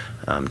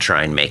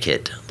try and make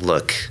it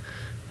look,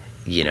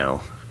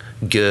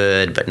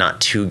 good, but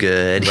not too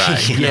good.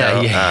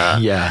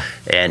 Right.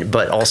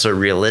 But also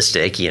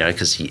realistic,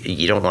 because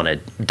you don't want to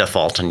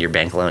default on your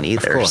bank loan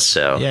either. Of course.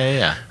 So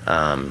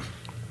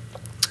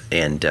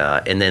and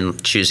then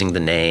choosing the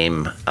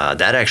name,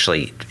 that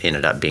actually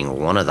ended up being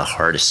one of the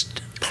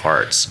hardest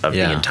parts of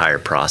the entire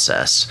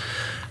process.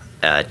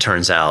 It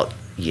turns out,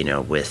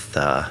 with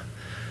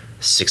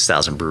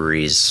 6,000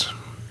 breweries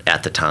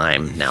at the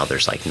time, now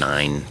there's like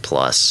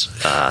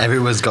 9+.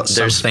 Everyone's got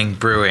something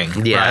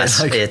brewing. Yeah,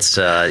 right? it's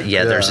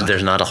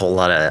there's not a whole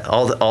lot of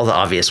all the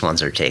obvious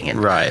ones are taken.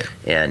 Right.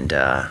 And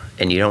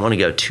you don't want to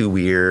go too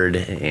weird,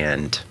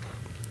 and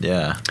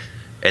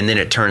then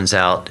it turns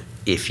out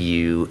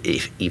even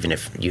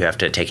if you have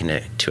to take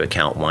into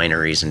account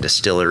wineries and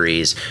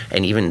distilleries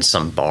and even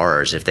some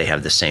bars, if they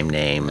have the same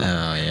name,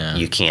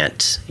 you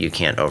can't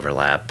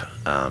overlap.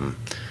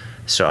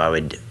 So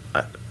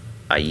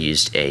I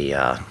used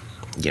a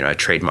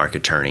trademark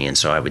attorney, and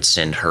so I would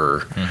send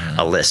her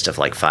a list of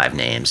like 5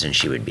 names, and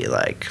she would be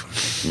like,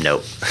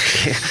 nope.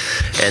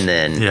 And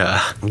then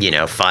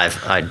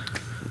I'd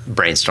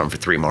brainstorm for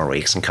 3 more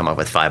weeks and come up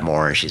with 5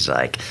 more, and she's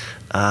like,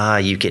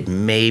 you could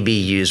maybe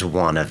use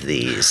one of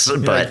these,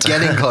 but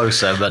getting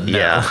closer, but no.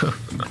 Yeah.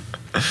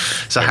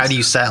 So how do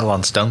you settle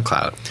on Stone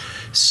Cloud?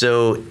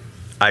 So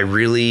I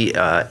really,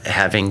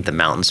 having the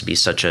mountains be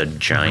such a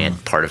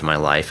giant part of my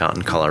life out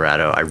in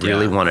Colorado, I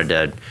really wanted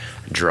to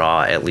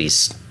draw at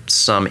least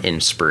some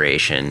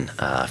inspiration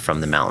from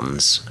the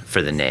mountains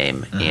for the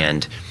name.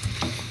 And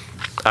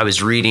I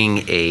was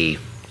reading a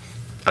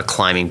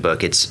climbing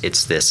book. It's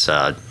this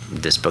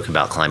book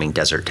about climbing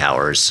desert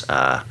towers,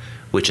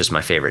 which is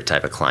my favorite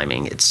type of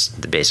climbing. It's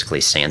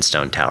basically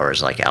sandstone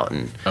towers, like out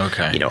in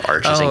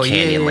arches and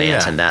canyon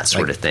lands and that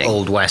sort like of thing.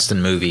 Old Western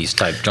movies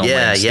type John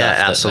Wayne stuff.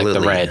 Yeah, absolutely.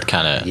 Like the red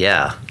kind of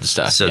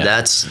stuff. So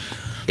that's,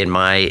 in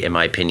my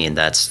opinion,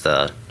 that's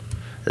the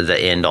the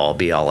end all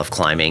be all of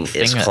climbing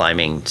is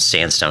climbing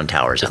sandstone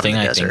towers out in the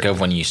desert. The thing I think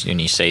of when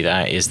you say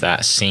that is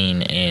that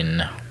scene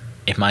in,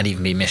 it might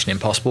even be Mission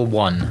Impossible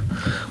 1,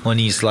 when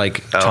he's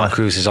like, Tom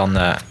Cruise is on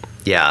the,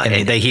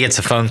 and he gets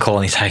a phone call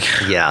and he's like,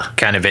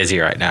 kind of busy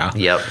right now.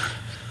 Yep.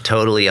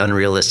 Totally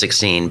unrealistic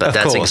scene, but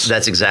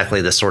that's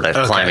exactly the sort of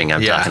climbing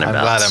I'm talking about.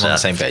 I'm glad I'm on the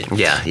same page.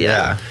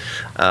 Yeah.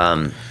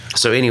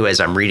 So anyways,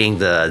 I'm reading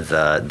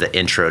the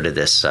intro to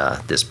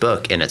this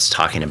book, and it's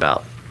talking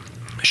about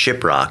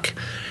Shiprock,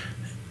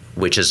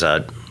 which is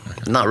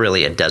not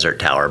really a desert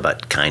tower,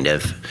 but kind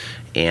of.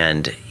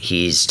 And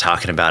he's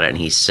talking about it, and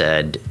he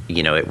said,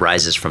 it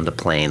rises from the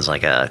plains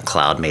like a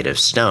cloud made of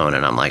stone.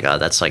 And I'm like, oh,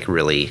 that's like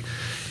really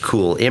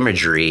cool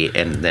imagery.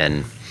 And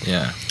then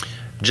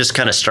just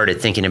kind of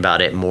started thinking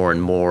about it more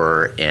and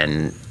more,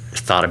 and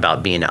thought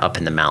about being up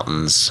in the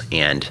mountains.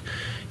 And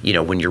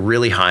when you're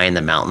really high in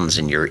the mountains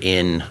and you're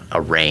in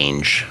a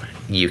range,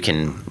 you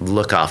can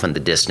look off in the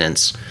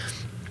distance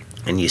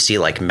and you see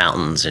like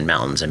mountains and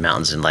mountains and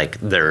mountains, and like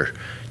they're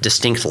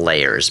distinct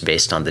layers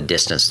based on the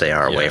distance they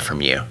are away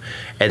from you.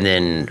 And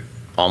then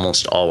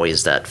almost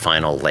always that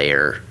final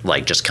layer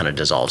like just kind of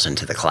dissolves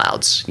into the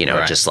clouds,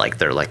 just like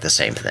they're like the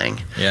same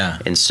thing. Yeah.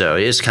 And so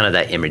it is kind of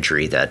that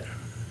imagery that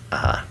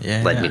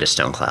led me to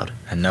Stone Cloud.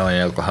 And no one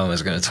in Oklahoma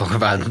is going to talk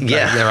about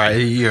that. Right.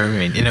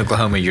 In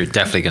Oklahoma, you're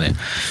definitely going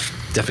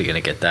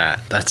to get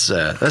that.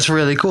 That's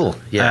really cool.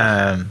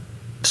 Yeah.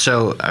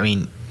 So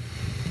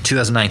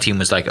 2019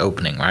 was like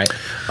opening, right?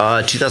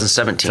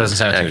 2017.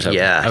 2017 was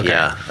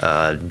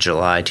opening.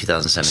 July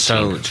 2017.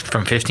 So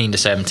from 15 to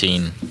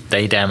 17,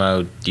 they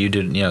demoed. You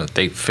did,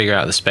 they figure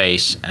out the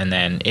space, and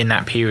then in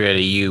that period, are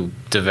you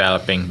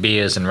developing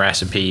beers and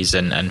recipes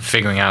and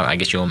figuring out, I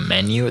guess, your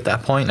menu at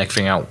that point, like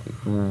figuring out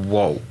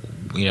what,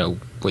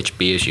 which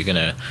beers you're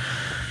gonna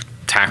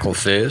tackle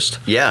first?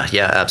 Yeah,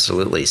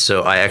 absolutely.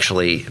 So I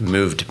actually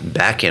moved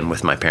back in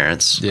with my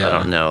parents. I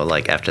don't know,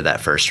 like after that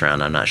first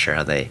round, I'm not sure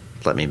how they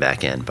let me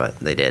back in, but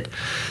they did.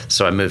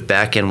 So I moved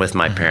back in with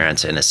my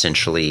parents and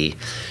essentially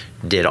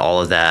did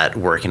all of that,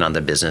 working on the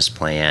business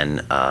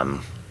plan,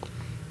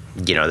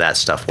 that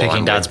stuff.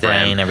 Picking Dad's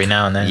brain every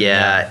now and then.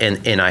 Yeah.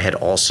 And I had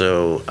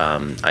also,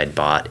 I'd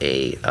bought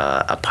a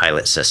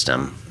pilot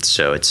system.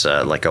 So it's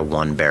like a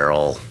 1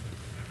 barrel.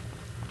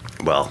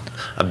 Well,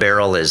 a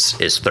barrel is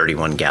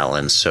 31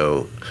 gallons.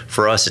 So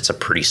for us, it's a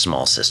pretty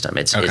small system.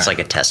 It's like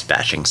a test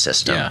batching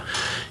system. Yeah.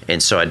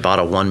 And so I'd bought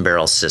a 1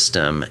 barrel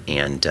system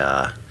and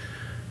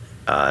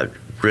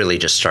really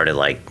just started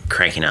like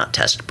cranking out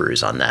test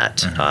brews on that.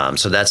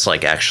 So that's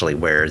like actually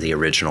where the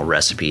original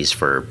recipes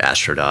for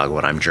Astrodog,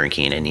 what I'm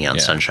drinking, and Neon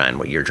Sunshine,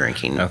 what you're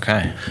drinking.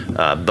 Okay.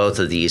 Both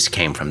of these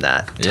came from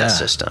that test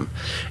system.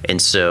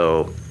 And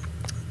so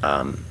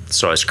I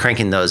was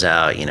cranking those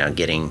out,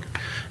 getting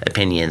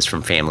opinions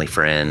from family,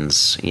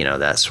 friends,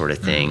 that sort of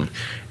thing.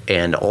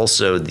 And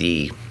also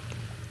the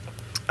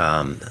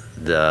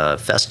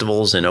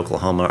festivals in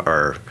Oklahoma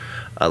are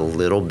a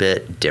little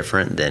bit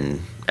different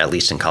than, at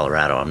least in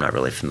Colorado. I'm not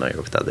really familiar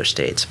with other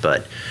states,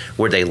 but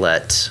where they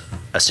let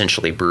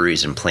essentially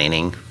breweries and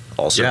planning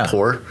also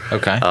pour.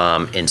 Okay.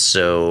 And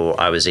so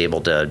I was able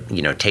to,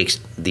 take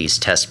these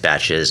test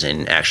batches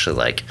and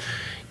actually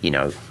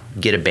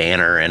get a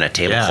banner and a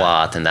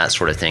tablecloth and that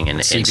sort of thing,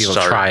 and see people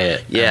try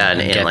it. Yeah,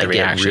 and like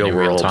get real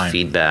world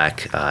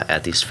feedback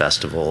at these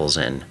festivals,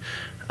 and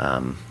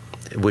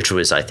which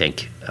was, I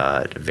think,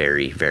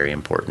 very, very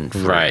important.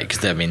 Right,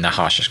 because the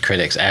harshest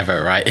critics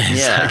ever, right?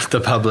 It's like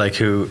the public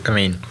who,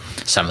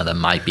 some of them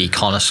might be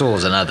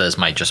connoisseurs and others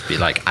might just be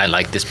like, I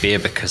like this beer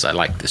because I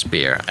like this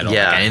beer. I don't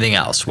like anything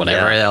else.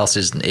 Whatever else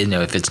is,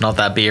 if it's not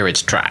that beer,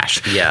 it's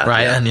trash. Yeah.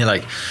 Right? Yeah. And you're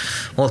like,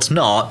 well, it's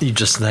not. You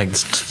just think,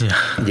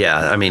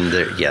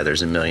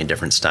 there's a million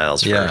different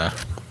styles for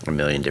a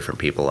million different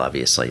people,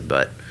 obviously.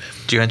 But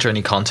do you enter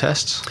any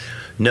contests?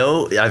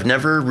 No, I've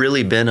never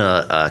really been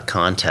a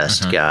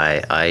contest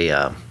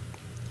guy.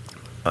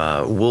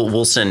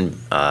 We'll send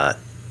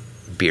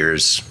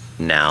beers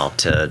now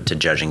to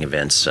judging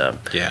events a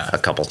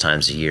couple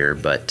times a year,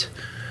 but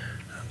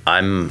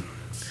I'm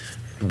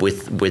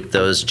with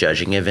those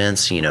judging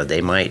events,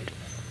 they might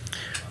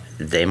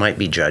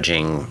be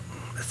judging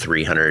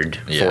 300,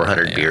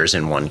 400 beers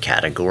in one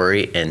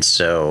category, and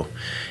so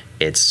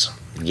it's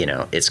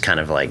kind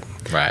of like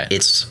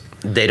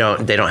they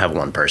don't have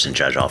one person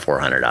judge all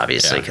 400,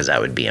 obviously, because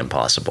that would be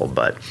impossible,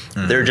 but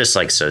they're just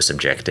like so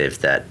subjective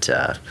that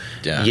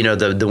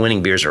the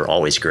winning beers are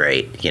always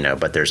great,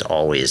 but there's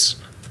always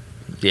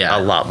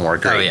a lot more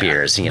great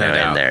beers, in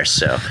there.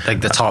 So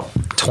like the top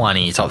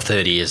 20, top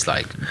 30 is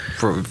like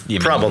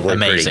probably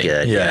amazing. Pretty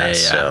good. Yeah.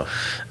 So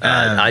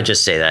I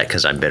just say that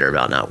because I'm bitter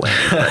about not winning.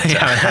 But, you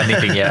haven't had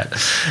anything yet.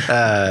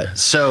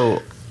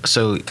 So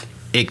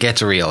it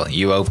gets real.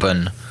 You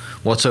open.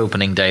 What's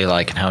opening day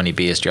like, and how many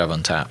beers do you have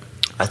on tap?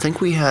 I think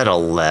we had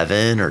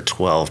 11 or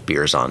 12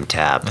 beers on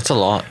tap. That's a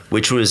lot.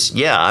 Which was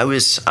I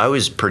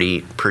was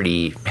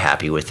pretty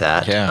happy with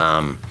that.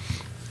 Yeah.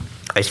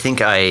 I think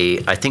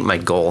my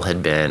goal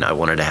had been I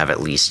wanted to have at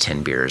least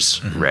 10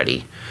 beers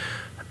ready,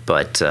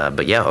 but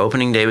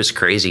opening day was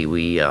crazy.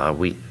 We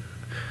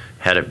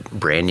had a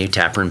brand new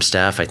taproom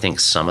staff. I think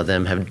some of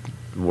them have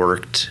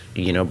worked,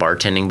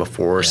 bartending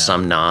before,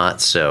 some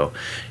not. So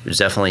it was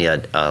definitely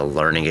a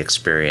learning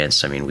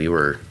experience. I mean, we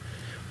were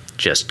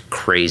just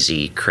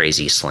crazy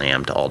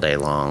slammed all day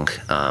long,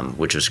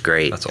 which was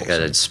great. That's awesome. I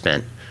had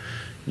spent,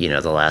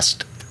 the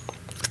last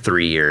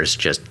 3 years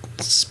just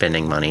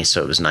spending money,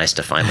 so it was nice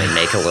to finally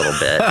make a little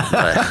bit.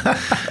 But,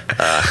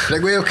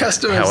 like we have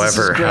customers.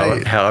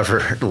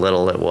 However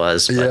little it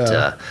was,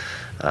 but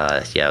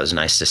it was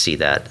nice to see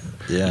that.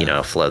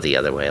 Flow the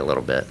other way a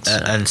little bit.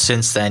 So. And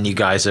since then, you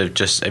guys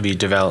have you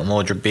developed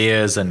more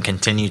beers and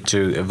continued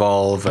to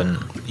evolve, and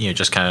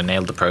just kind of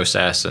nailed the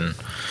process. And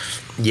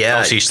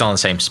obviously, you're still in the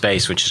same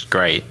space, which is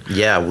great.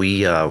 Yeah,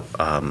 we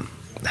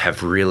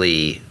have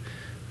really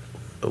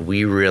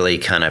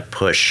kind of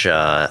push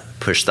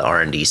the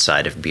R&D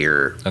side of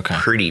beer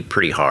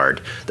pretty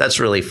hard. That's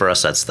really, for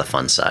us, that's the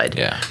fun side.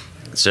 Yeah.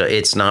 So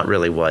it's not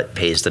really what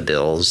pays the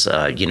bills.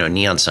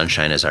 Neon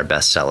Sunshine is our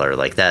best seller.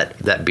 Like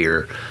that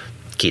beer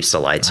keeps the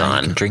lights on.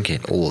 You can drink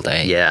it all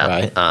day. Yeah.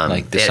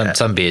 Right? There's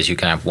some beers you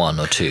can have one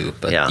or two,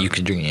 but you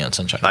can drink Neon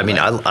Sunshine all day.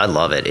 I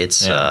love it.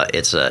 It's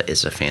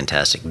a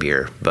fantastic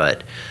beer.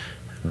 But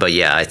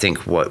yeah, I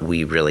think what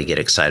we really get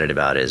excited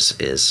about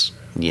is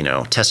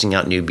testing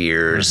out new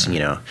beers,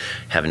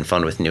 having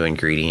fun with new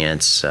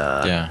ingredients.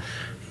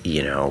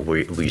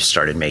 We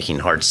started making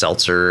hard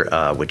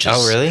seltzer, which is...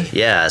 Oh, really?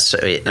 Yeah. So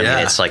I mean,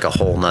 it's like a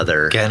whole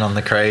nother... Getting on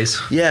the craze.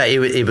 Yeah,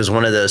 it was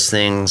one of those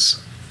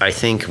things. I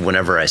think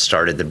whenever I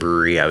started the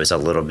brewery, I was a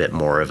little bit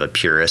more of a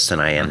purist than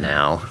I am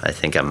now. I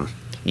think I'm,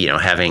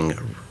 having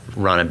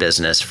run a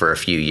business for a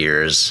few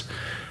years,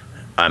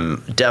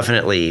 I'm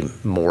definitely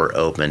more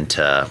open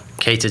to...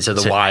 Cater to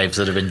the wives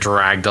that have been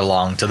dragged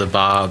along to the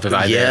bar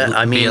by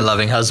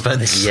beer-loving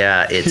husbands.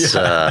 Yeah, it's...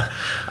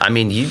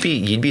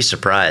 you'd be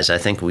surprised. I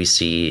think we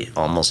see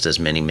almost as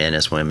many men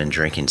as women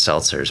drinking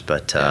seltzers,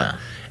 but...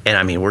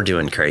 And we're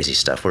doing crazy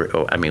stuff.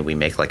 We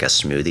make like a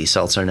smoothie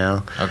seltzer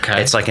now. Okay.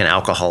 It's like an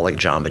alcoholic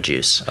Jamba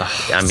Juice.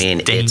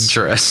 It's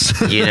dangerous.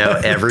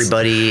 It's,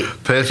 everybody...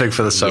 Perfect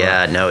for the summer.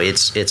 Yeah, no,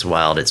 it's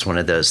wild. It's one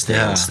of those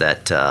things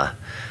that,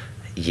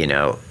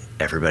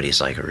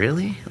 everybody's like,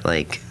 really?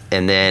 Like,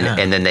 and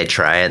then they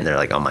try it and they're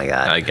like, oh my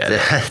God, I get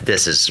it.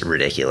 This is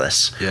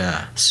ridiculous.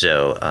 Yeah.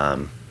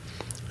 So,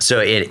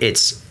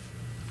 it's,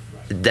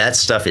 that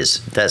stuff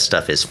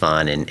is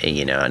fun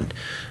and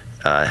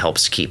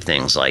helps keep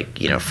things like,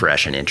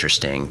 fresh and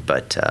interesting.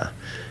 But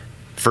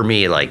for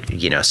me, like,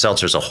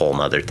 seltzer's a whole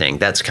nother thing.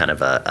 That's kind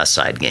of a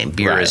side game.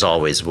 Beer is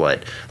always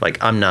what,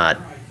 like, I'm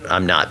not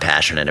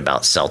passionate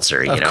about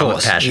seltzer. Of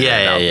course. I'm passionate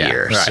about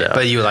beer. Right. So.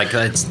 But you're like,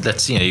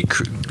 that's you're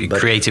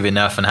creative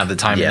enough and have the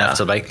time enough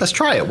to like, let's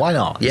try it. Why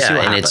not?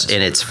 Yeah, and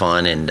it's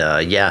fun and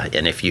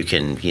and if you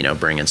can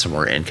bring in some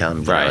more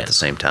income at the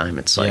same time,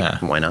 it's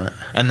like why not?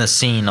 And the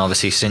scene,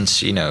 obviously, since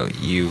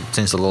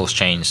since the laws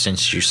changed,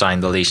 since you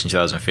signed the lease in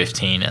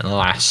 2015, and the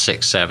last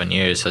 6-7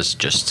 years has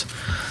just,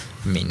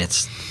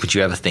 would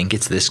you ever think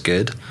it's this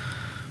good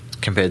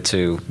compared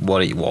to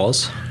what it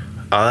was?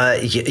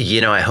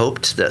 I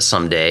hoped that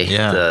someday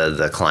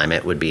the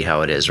climate would be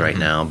how it is right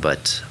now,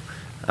 but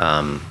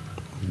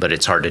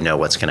it's hard to know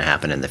what's going to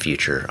happen in the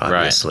future,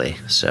 obviously.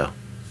 Right. So,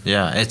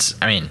 yeah, I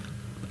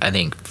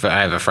think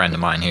I have a friend of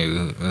mine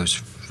who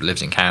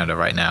lives in Canada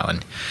right now,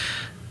 and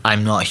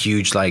I'm not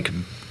huge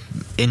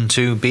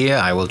into beer.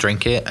 I will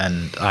drink it,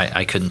 and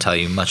I couldn't tell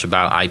you much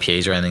about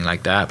IPAs or anything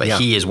like that, but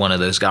he is one of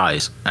those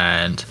guys,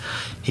 and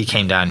he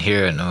came down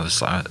here, and I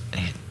was like,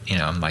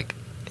 I'm like,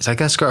 he's like,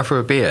 let's go out for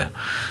a beer.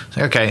 I was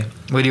like, okay,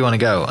 where do you want to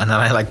go? And then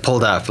I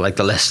pulled up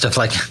the list of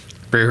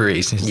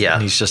breweries.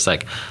 And he's just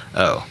like,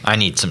 oh, I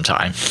need some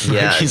time.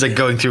 Yeah. He's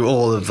going through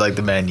all of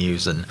the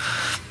menus, and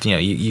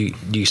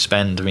you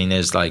spend.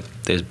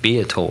 There's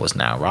beer tours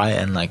now, right?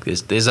 And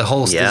there's a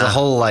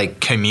whole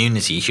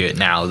community here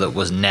now that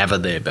was never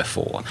there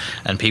before,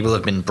 and people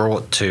have been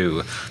brought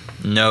to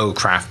know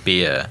craft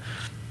beer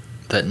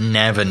that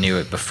never knew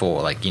it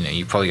before.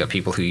 You probably got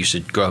people who used to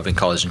grow up in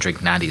college and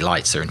drink Natty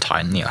Lights their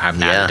entire, have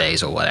Natty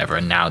Days or whatever,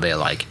 and now they're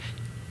like,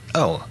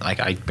 oh,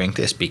 I drink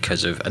this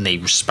because of, and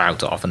they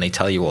spout off and they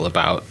tell you all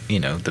about,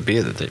 the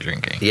beer that they're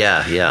drinking.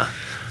 Yeah.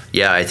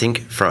 I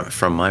think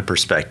from my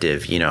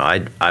perspective,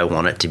 I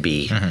want it to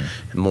be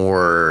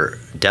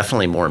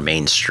definitely more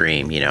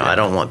mainstream. I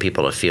don't want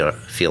people to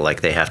feel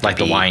like they have to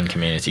be the wine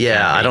community.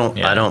 Yeah, I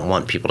don't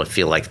want people to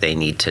feel like they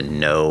need to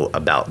know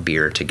about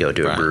beer to go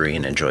to a brewery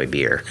and enjoy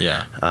beer.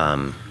 Yeah.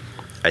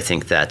 I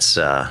think that's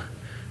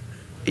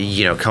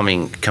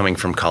coming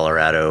from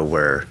Colorado,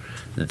 where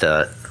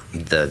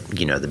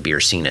the beer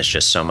scene is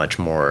just so much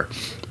more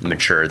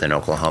mature than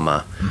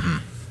Oklahoma. Mm-hmm.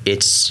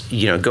 It's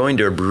going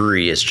to a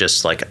brewery is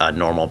just like a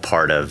normal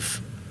part of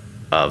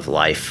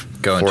life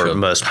for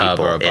most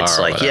people. It's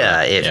like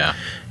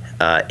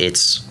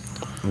it's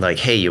like,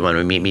 hey, you want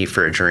to meet me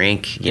for a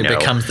drink? It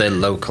becomes their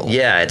local.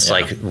 Yeah, it's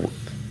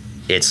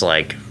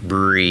like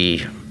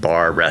brewery,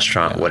 bar,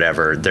 restaurant,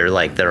 whatever.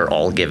 They're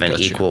all given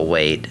equal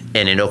weight.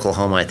 And in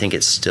Oklahoma, I think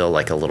it's still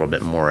a little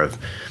bit more of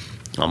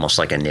almost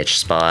like a niche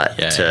spot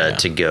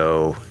to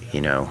go,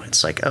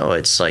 it's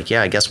like,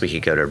 yeah, I guess we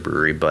could go to a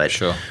brewery, but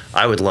Sure.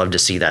 I would love to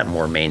see that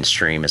more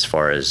mainstream as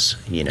far as,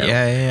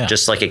 Yeah.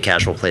 just like a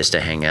casual place to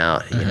hang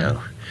out,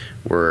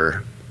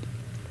 we're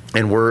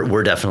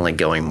definitely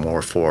going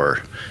more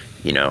for,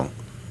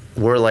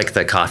 we're like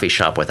the coffee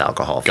shop with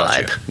alcohol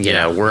Gotcha.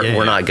 vibe.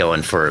 We're not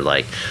going for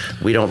like,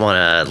 we don't want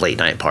a late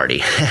night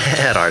party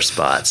at our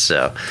spot.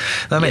 So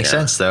That makes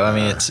sense, though. I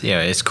mean,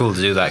 it's cool to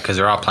do that because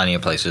there are plenty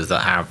of places that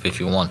have, if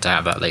you want to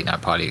have that late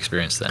night party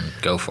experience, then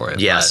go for it.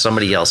 Yeah, But-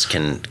 somebody else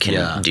can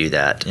do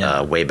that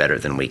Yeah. way better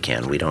than we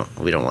can. We don't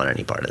want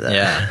any part of that.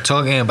 Yeah.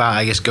 Talking about,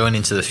 I guess, going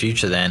into the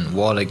future, then,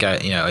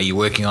 are you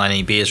working on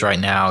any beers right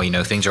now?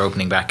 Things are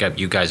opening back up.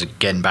 You guys are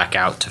getting back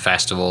out to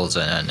festivals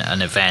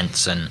and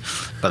events, and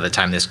by the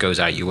time this goes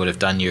out, you would have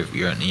done your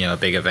a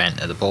big event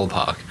at the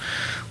ballpark.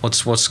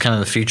 What's kind of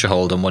the future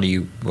hold, and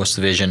what's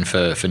the vision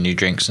for new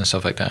drinks and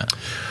stuff like that?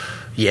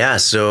 Yeah,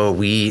 so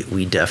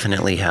we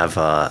definitely have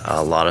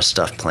a lot of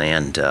stuff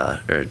planned,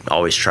 or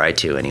always try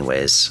to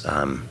anyways.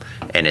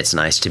 And it's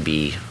nice to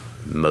be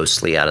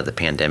mostly out of the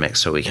pandemic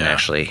so we can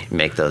actually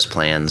make those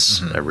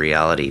plans a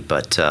reality.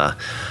 But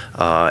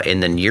in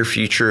the near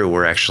future,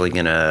 we're actually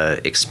going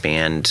to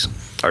expand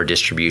our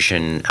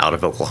distribution out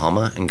of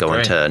Oklahoma and go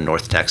into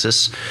North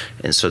Texas.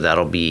 And so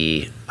that'll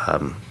be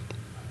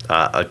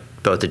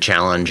both a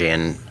challenge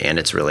and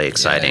it's really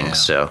exciting. Yeah.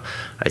 So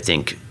I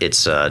think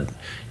it's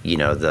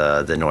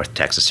the North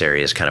Texas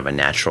area is kind of a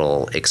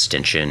natural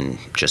extension,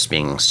 just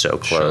being so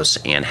close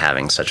and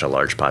having such a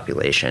large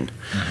population.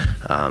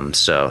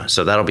 So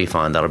that'll be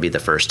fun. That'll be the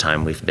first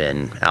time we've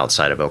been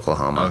outside of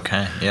Oklahoma.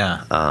 Okay,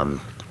 yeah.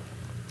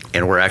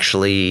 And we're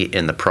actually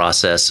in the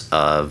process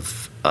of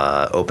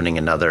opening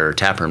another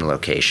taproom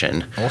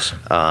location.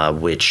 Awesome.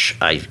 Which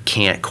I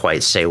can't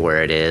quite say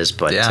where it is,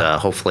 but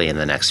hopefully in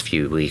the next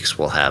few weeks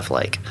we'll have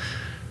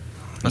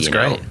That's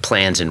great.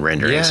 plans and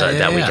renderings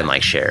that we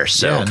can share.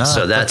 So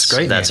that's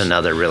great that's news.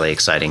 another really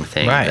exciting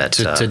thing. Right,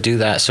 to do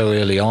that so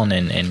early on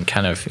in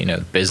kind of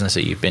business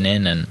that you've been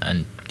in,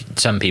 and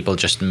some people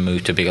just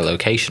move to a bigger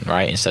location,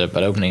 right, instead of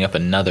opening up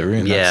another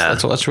room.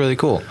 That's really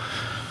cool.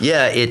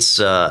 Yeah, it's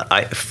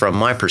from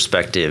my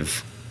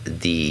perspective,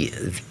 the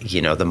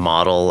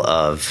model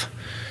of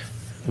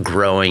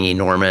growing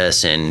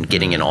enormous and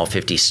getting in all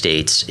 50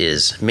 states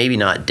is maybe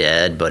not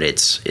dead, but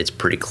it's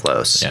pretty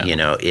close.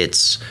 Yeah.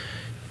 It's,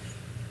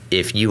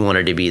 if you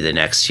wanted to be the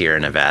next Sierra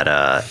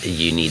Nevada,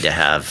 you need to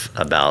have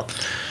about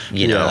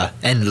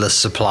endless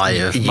supply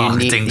of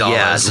marketing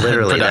dollars. Yeah,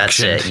 literally, and that's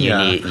production.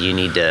 it. You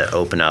need to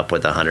open up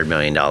with $100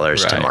 million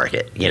to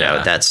market.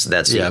 That's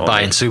the only,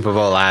 buying Super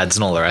Bowl ads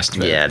and all the rest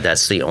of it. Yeah,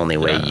 that's the only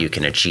way you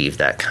can achieve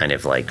that kind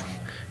of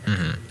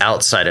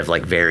outside of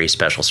very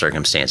special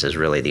circumstances.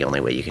 Really, the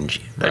only way you can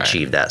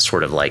achieve that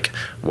sort of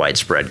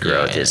widespread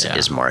growth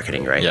is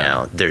marketing right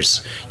now.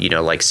 There's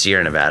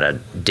Sierra Nevada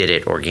did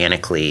it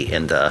organically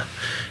in the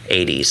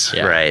 80s,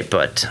 right?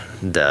 But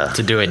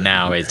to do it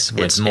now,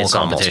 it's more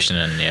competition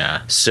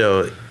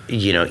so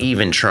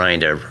even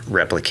trying to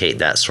replicate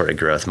that sort of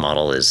growth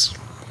model is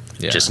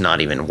just not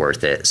even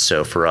worth it.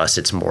 So for us,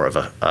 it's more of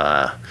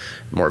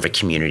a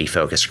community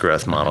focused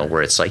growth model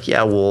where it's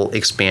we'll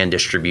expand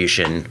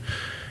distribution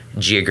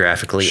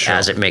geographically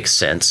as it makes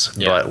sense,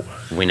 but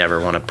we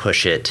never want to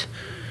push it.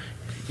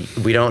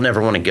 We don't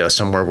ever want to go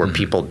somewhere where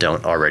people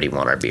don't already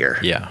want our beer.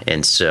 Yeah,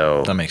 and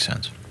so that makes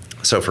sense.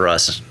 So for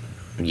us,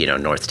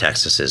 North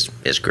Texas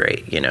is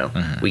great.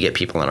 We get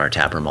people in our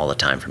tap room all the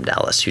time from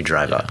Dallas who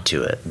drive up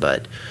to it,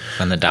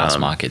 and the Dallas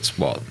market's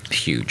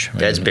huge. I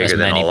mean, it's bigger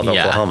than all of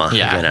Oklahoma.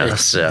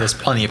 So there's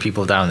plenty of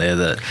people down there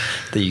that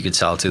you could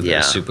sell to that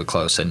are super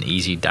close and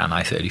easy down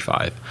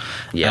I-35.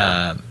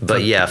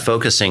 But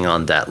focusing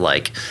on that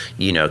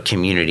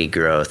community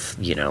growth,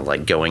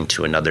 going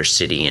to another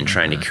city and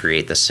trying to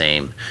create the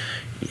same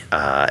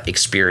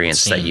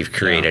experience that you've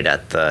created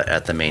at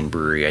the main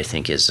brewery, I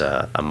think is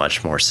a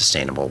much more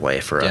sustainable way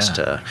for us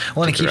to.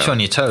 Well, it keeps you on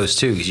your toes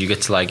too, because you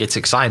get to it's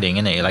exciting,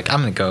 isn't it? You're I'm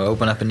gonna go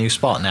open up a new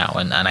spot now,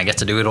 and I get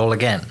to do it all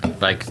again.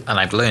 And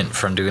I've learned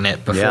from doing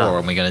it before,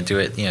 and we're gonna do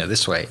it,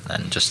 this way,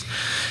 and just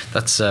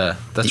that's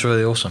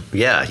really awesome.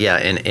 Yeah,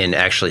 and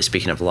actually,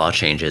 speaking of law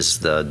changes,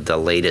 the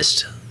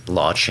latest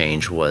law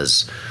change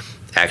was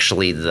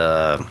actually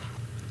the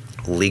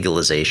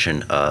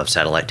legalization of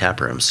satellite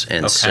tap rooms,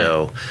 and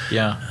so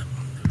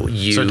so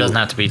it doesn't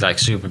have to be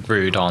super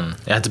brewed on.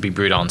 It had to be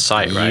brewed on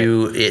site, right?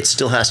 It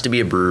still has to be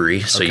a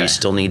brewery, so you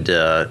still need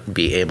to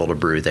be able to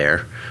brew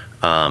there,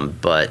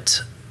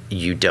 but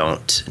you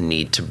don't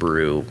need to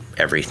brew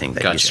everything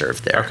that you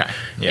serve there. Okay.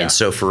 Yeah. And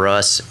so for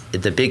us,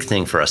 the big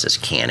thing for us is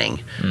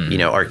canning.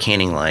 Our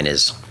canning line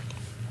is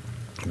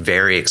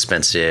very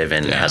expensive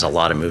and has a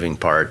lot of moving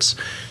parts.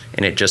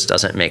 And it just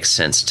doesn't make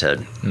sense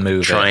to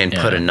try and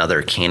put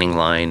another canning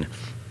line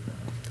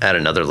at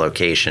another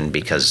location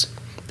because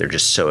they're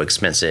just so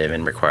expensive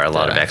and require a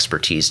lot of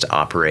expertise to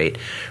operate.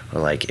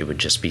 Or it would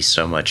just be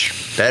so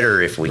much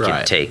better if we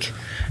could take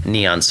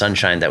Neon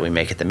Sunshine that we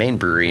make at the main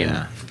brewery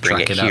and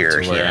bring it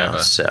here.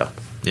 So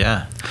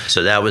Yeah.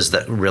 So that was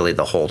really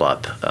the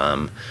holdup,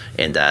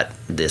 and that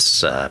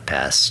this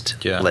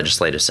past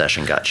legislative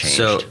session got changed.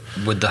 So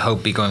would the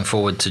hope be going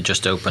forward to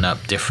just open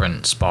up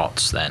different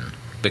spots then,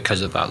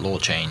 because of that law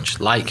change,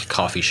 like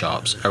coffee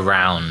shops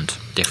around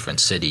different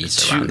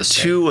cities around the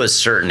state? To a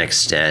certain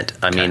extent.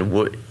 I mean,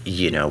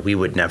 we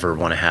would never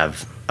want to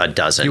have a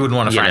dozen. You wouldn't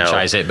want to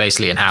franchise it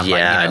basically and have we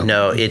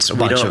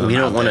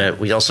don't want to.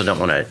 We also don't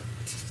want to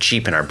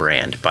cheapen our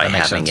brand by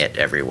having it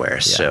everywhere. Yeah.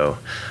 So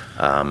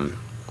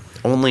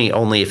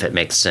only if it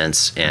makes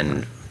sense,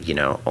 and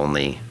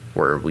only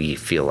where we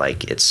feel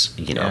like it's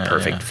a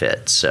perfect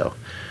fit. So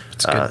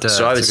so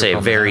I would say a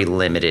very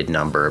limited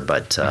number,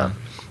 but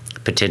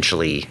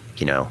potentially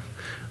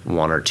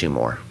one or two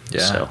more.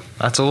 Yeah, so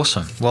that's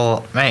awesome.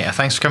 Well, mate,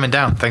 thanks for coming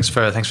down. Thanks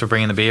for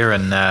bringing the beer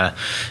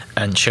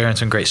and sharing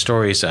some great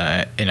stories.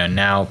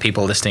 Now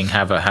people listening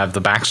have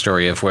the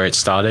backstory of where it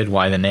started,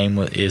 why the name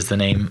is the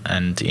name,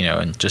 and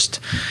and just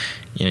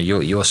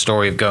your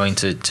story of going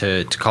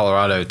to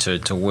Colorado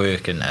to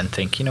work and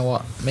think,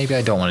 what, maybe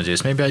I don't want to do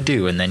this, maybe I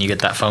do, and then you get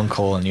that phone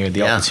call and you're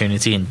the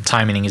opportunity, and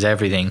timing is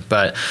everything.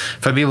 But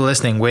for people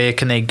listening, where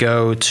can they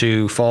go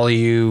to follow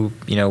you?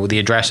 The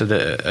address of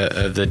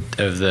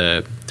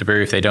the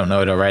brewery if they don't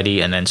know it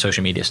already, and then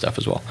social media stuff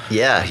as well.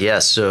 Yeah.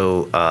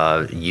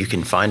 So you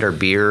can find our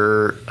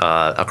beer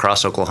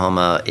across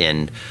Oklahoma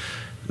in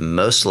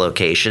most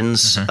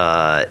locations,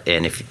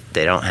 and if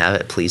they don't have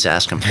it, please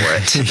ask them for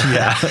it.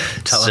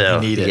 Tell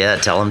them you need it. Yeah,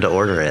 tell them to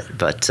order it.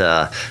 But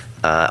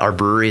our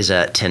brewery is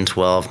at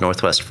 1012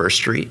 Northwest 1st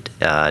Street,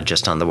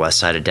 just on the west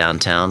side of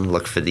downtown.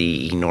 Look for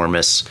the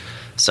enormous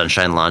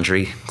Sunshine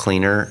Laundry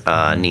Cleaner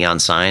neon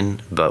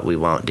sign, but we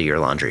won't do your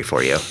laundry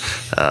for you.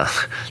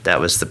 That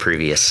was the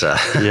previous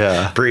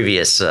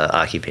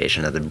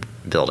occupation of the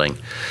building.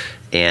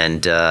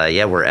 And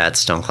we're at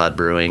Stonecloud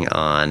Brewing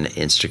on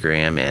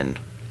Instagram, and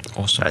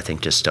awesome. I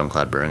think just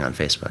Stonecloud Brewing on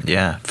Facebook.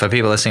 Yeah. For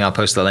people listening, I'll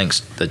post the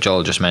links that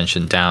Joel just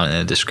mentioned down in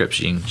the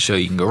description, so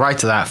you can go right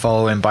to that,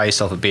 follow him, buy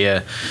yourself a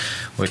beer.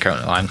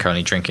 I'm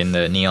currently drinking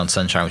the Neon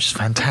Sunshine, which is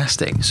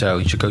fantastic. So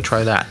you should go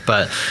try that.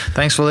 But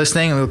thanks for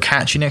listening, and we'll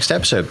catch you next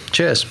episode.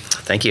 Cheers.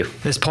 Thank you.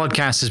 This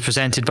podcast is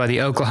presented by the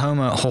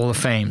Oklahoma Hall of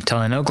Fame,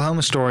 telling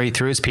Oklahoma story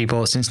through its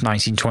people since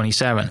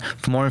 1927.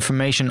 For more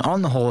information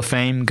on the Hall of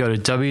Fame, go to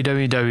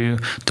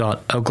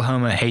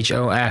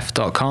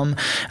www.oklahomahof.com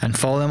and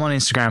follow them on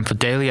Instagram for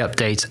daily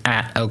updates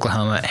at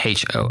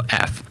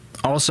oklahomahof.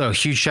 Also,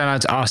 huge shout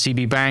out to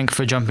RCB Bank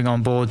for jumping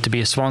on board to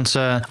be a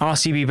sponsor.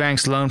 RCB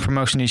Bank's loan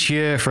promotion is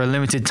here for a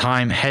limited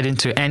time. Head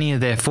into any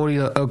of their 40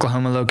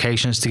 Oklahoma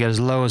locations to get as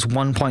low as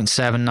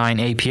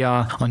 1.79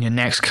 APR on your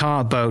next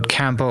car, boat,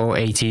 camper, or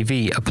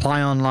ATV.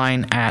 Apply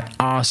online at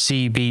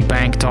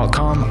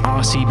rcbbank.com.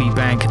 RCB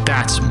Bank,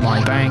 that's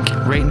my bank.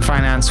 Rate and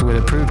finance with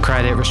approved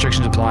credit.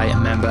 Restrictions apply.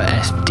 Member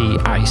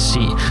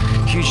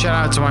FDIC. Huge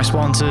shout out to my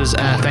sponsors.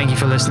 Thank you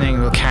for listening.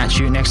 We'll catch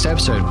you next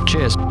episode.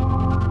 Cheers.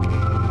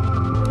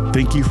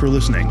 Thank you for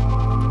listening.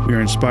 We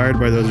are inspired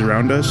by those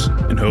around us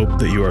and hope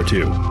that you are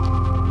too.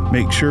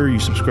 Make sure you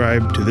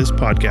subscribe to this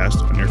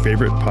podcast on your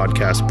favorite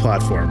podcast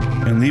platform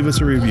and leave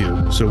us a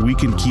review so we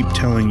can keep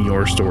telling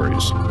your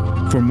stories.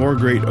 For more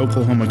great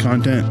Oklahoma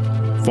content,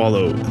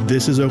 follow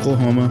This Is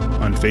Oklahoma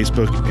on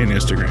Facebook and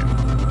Instagram.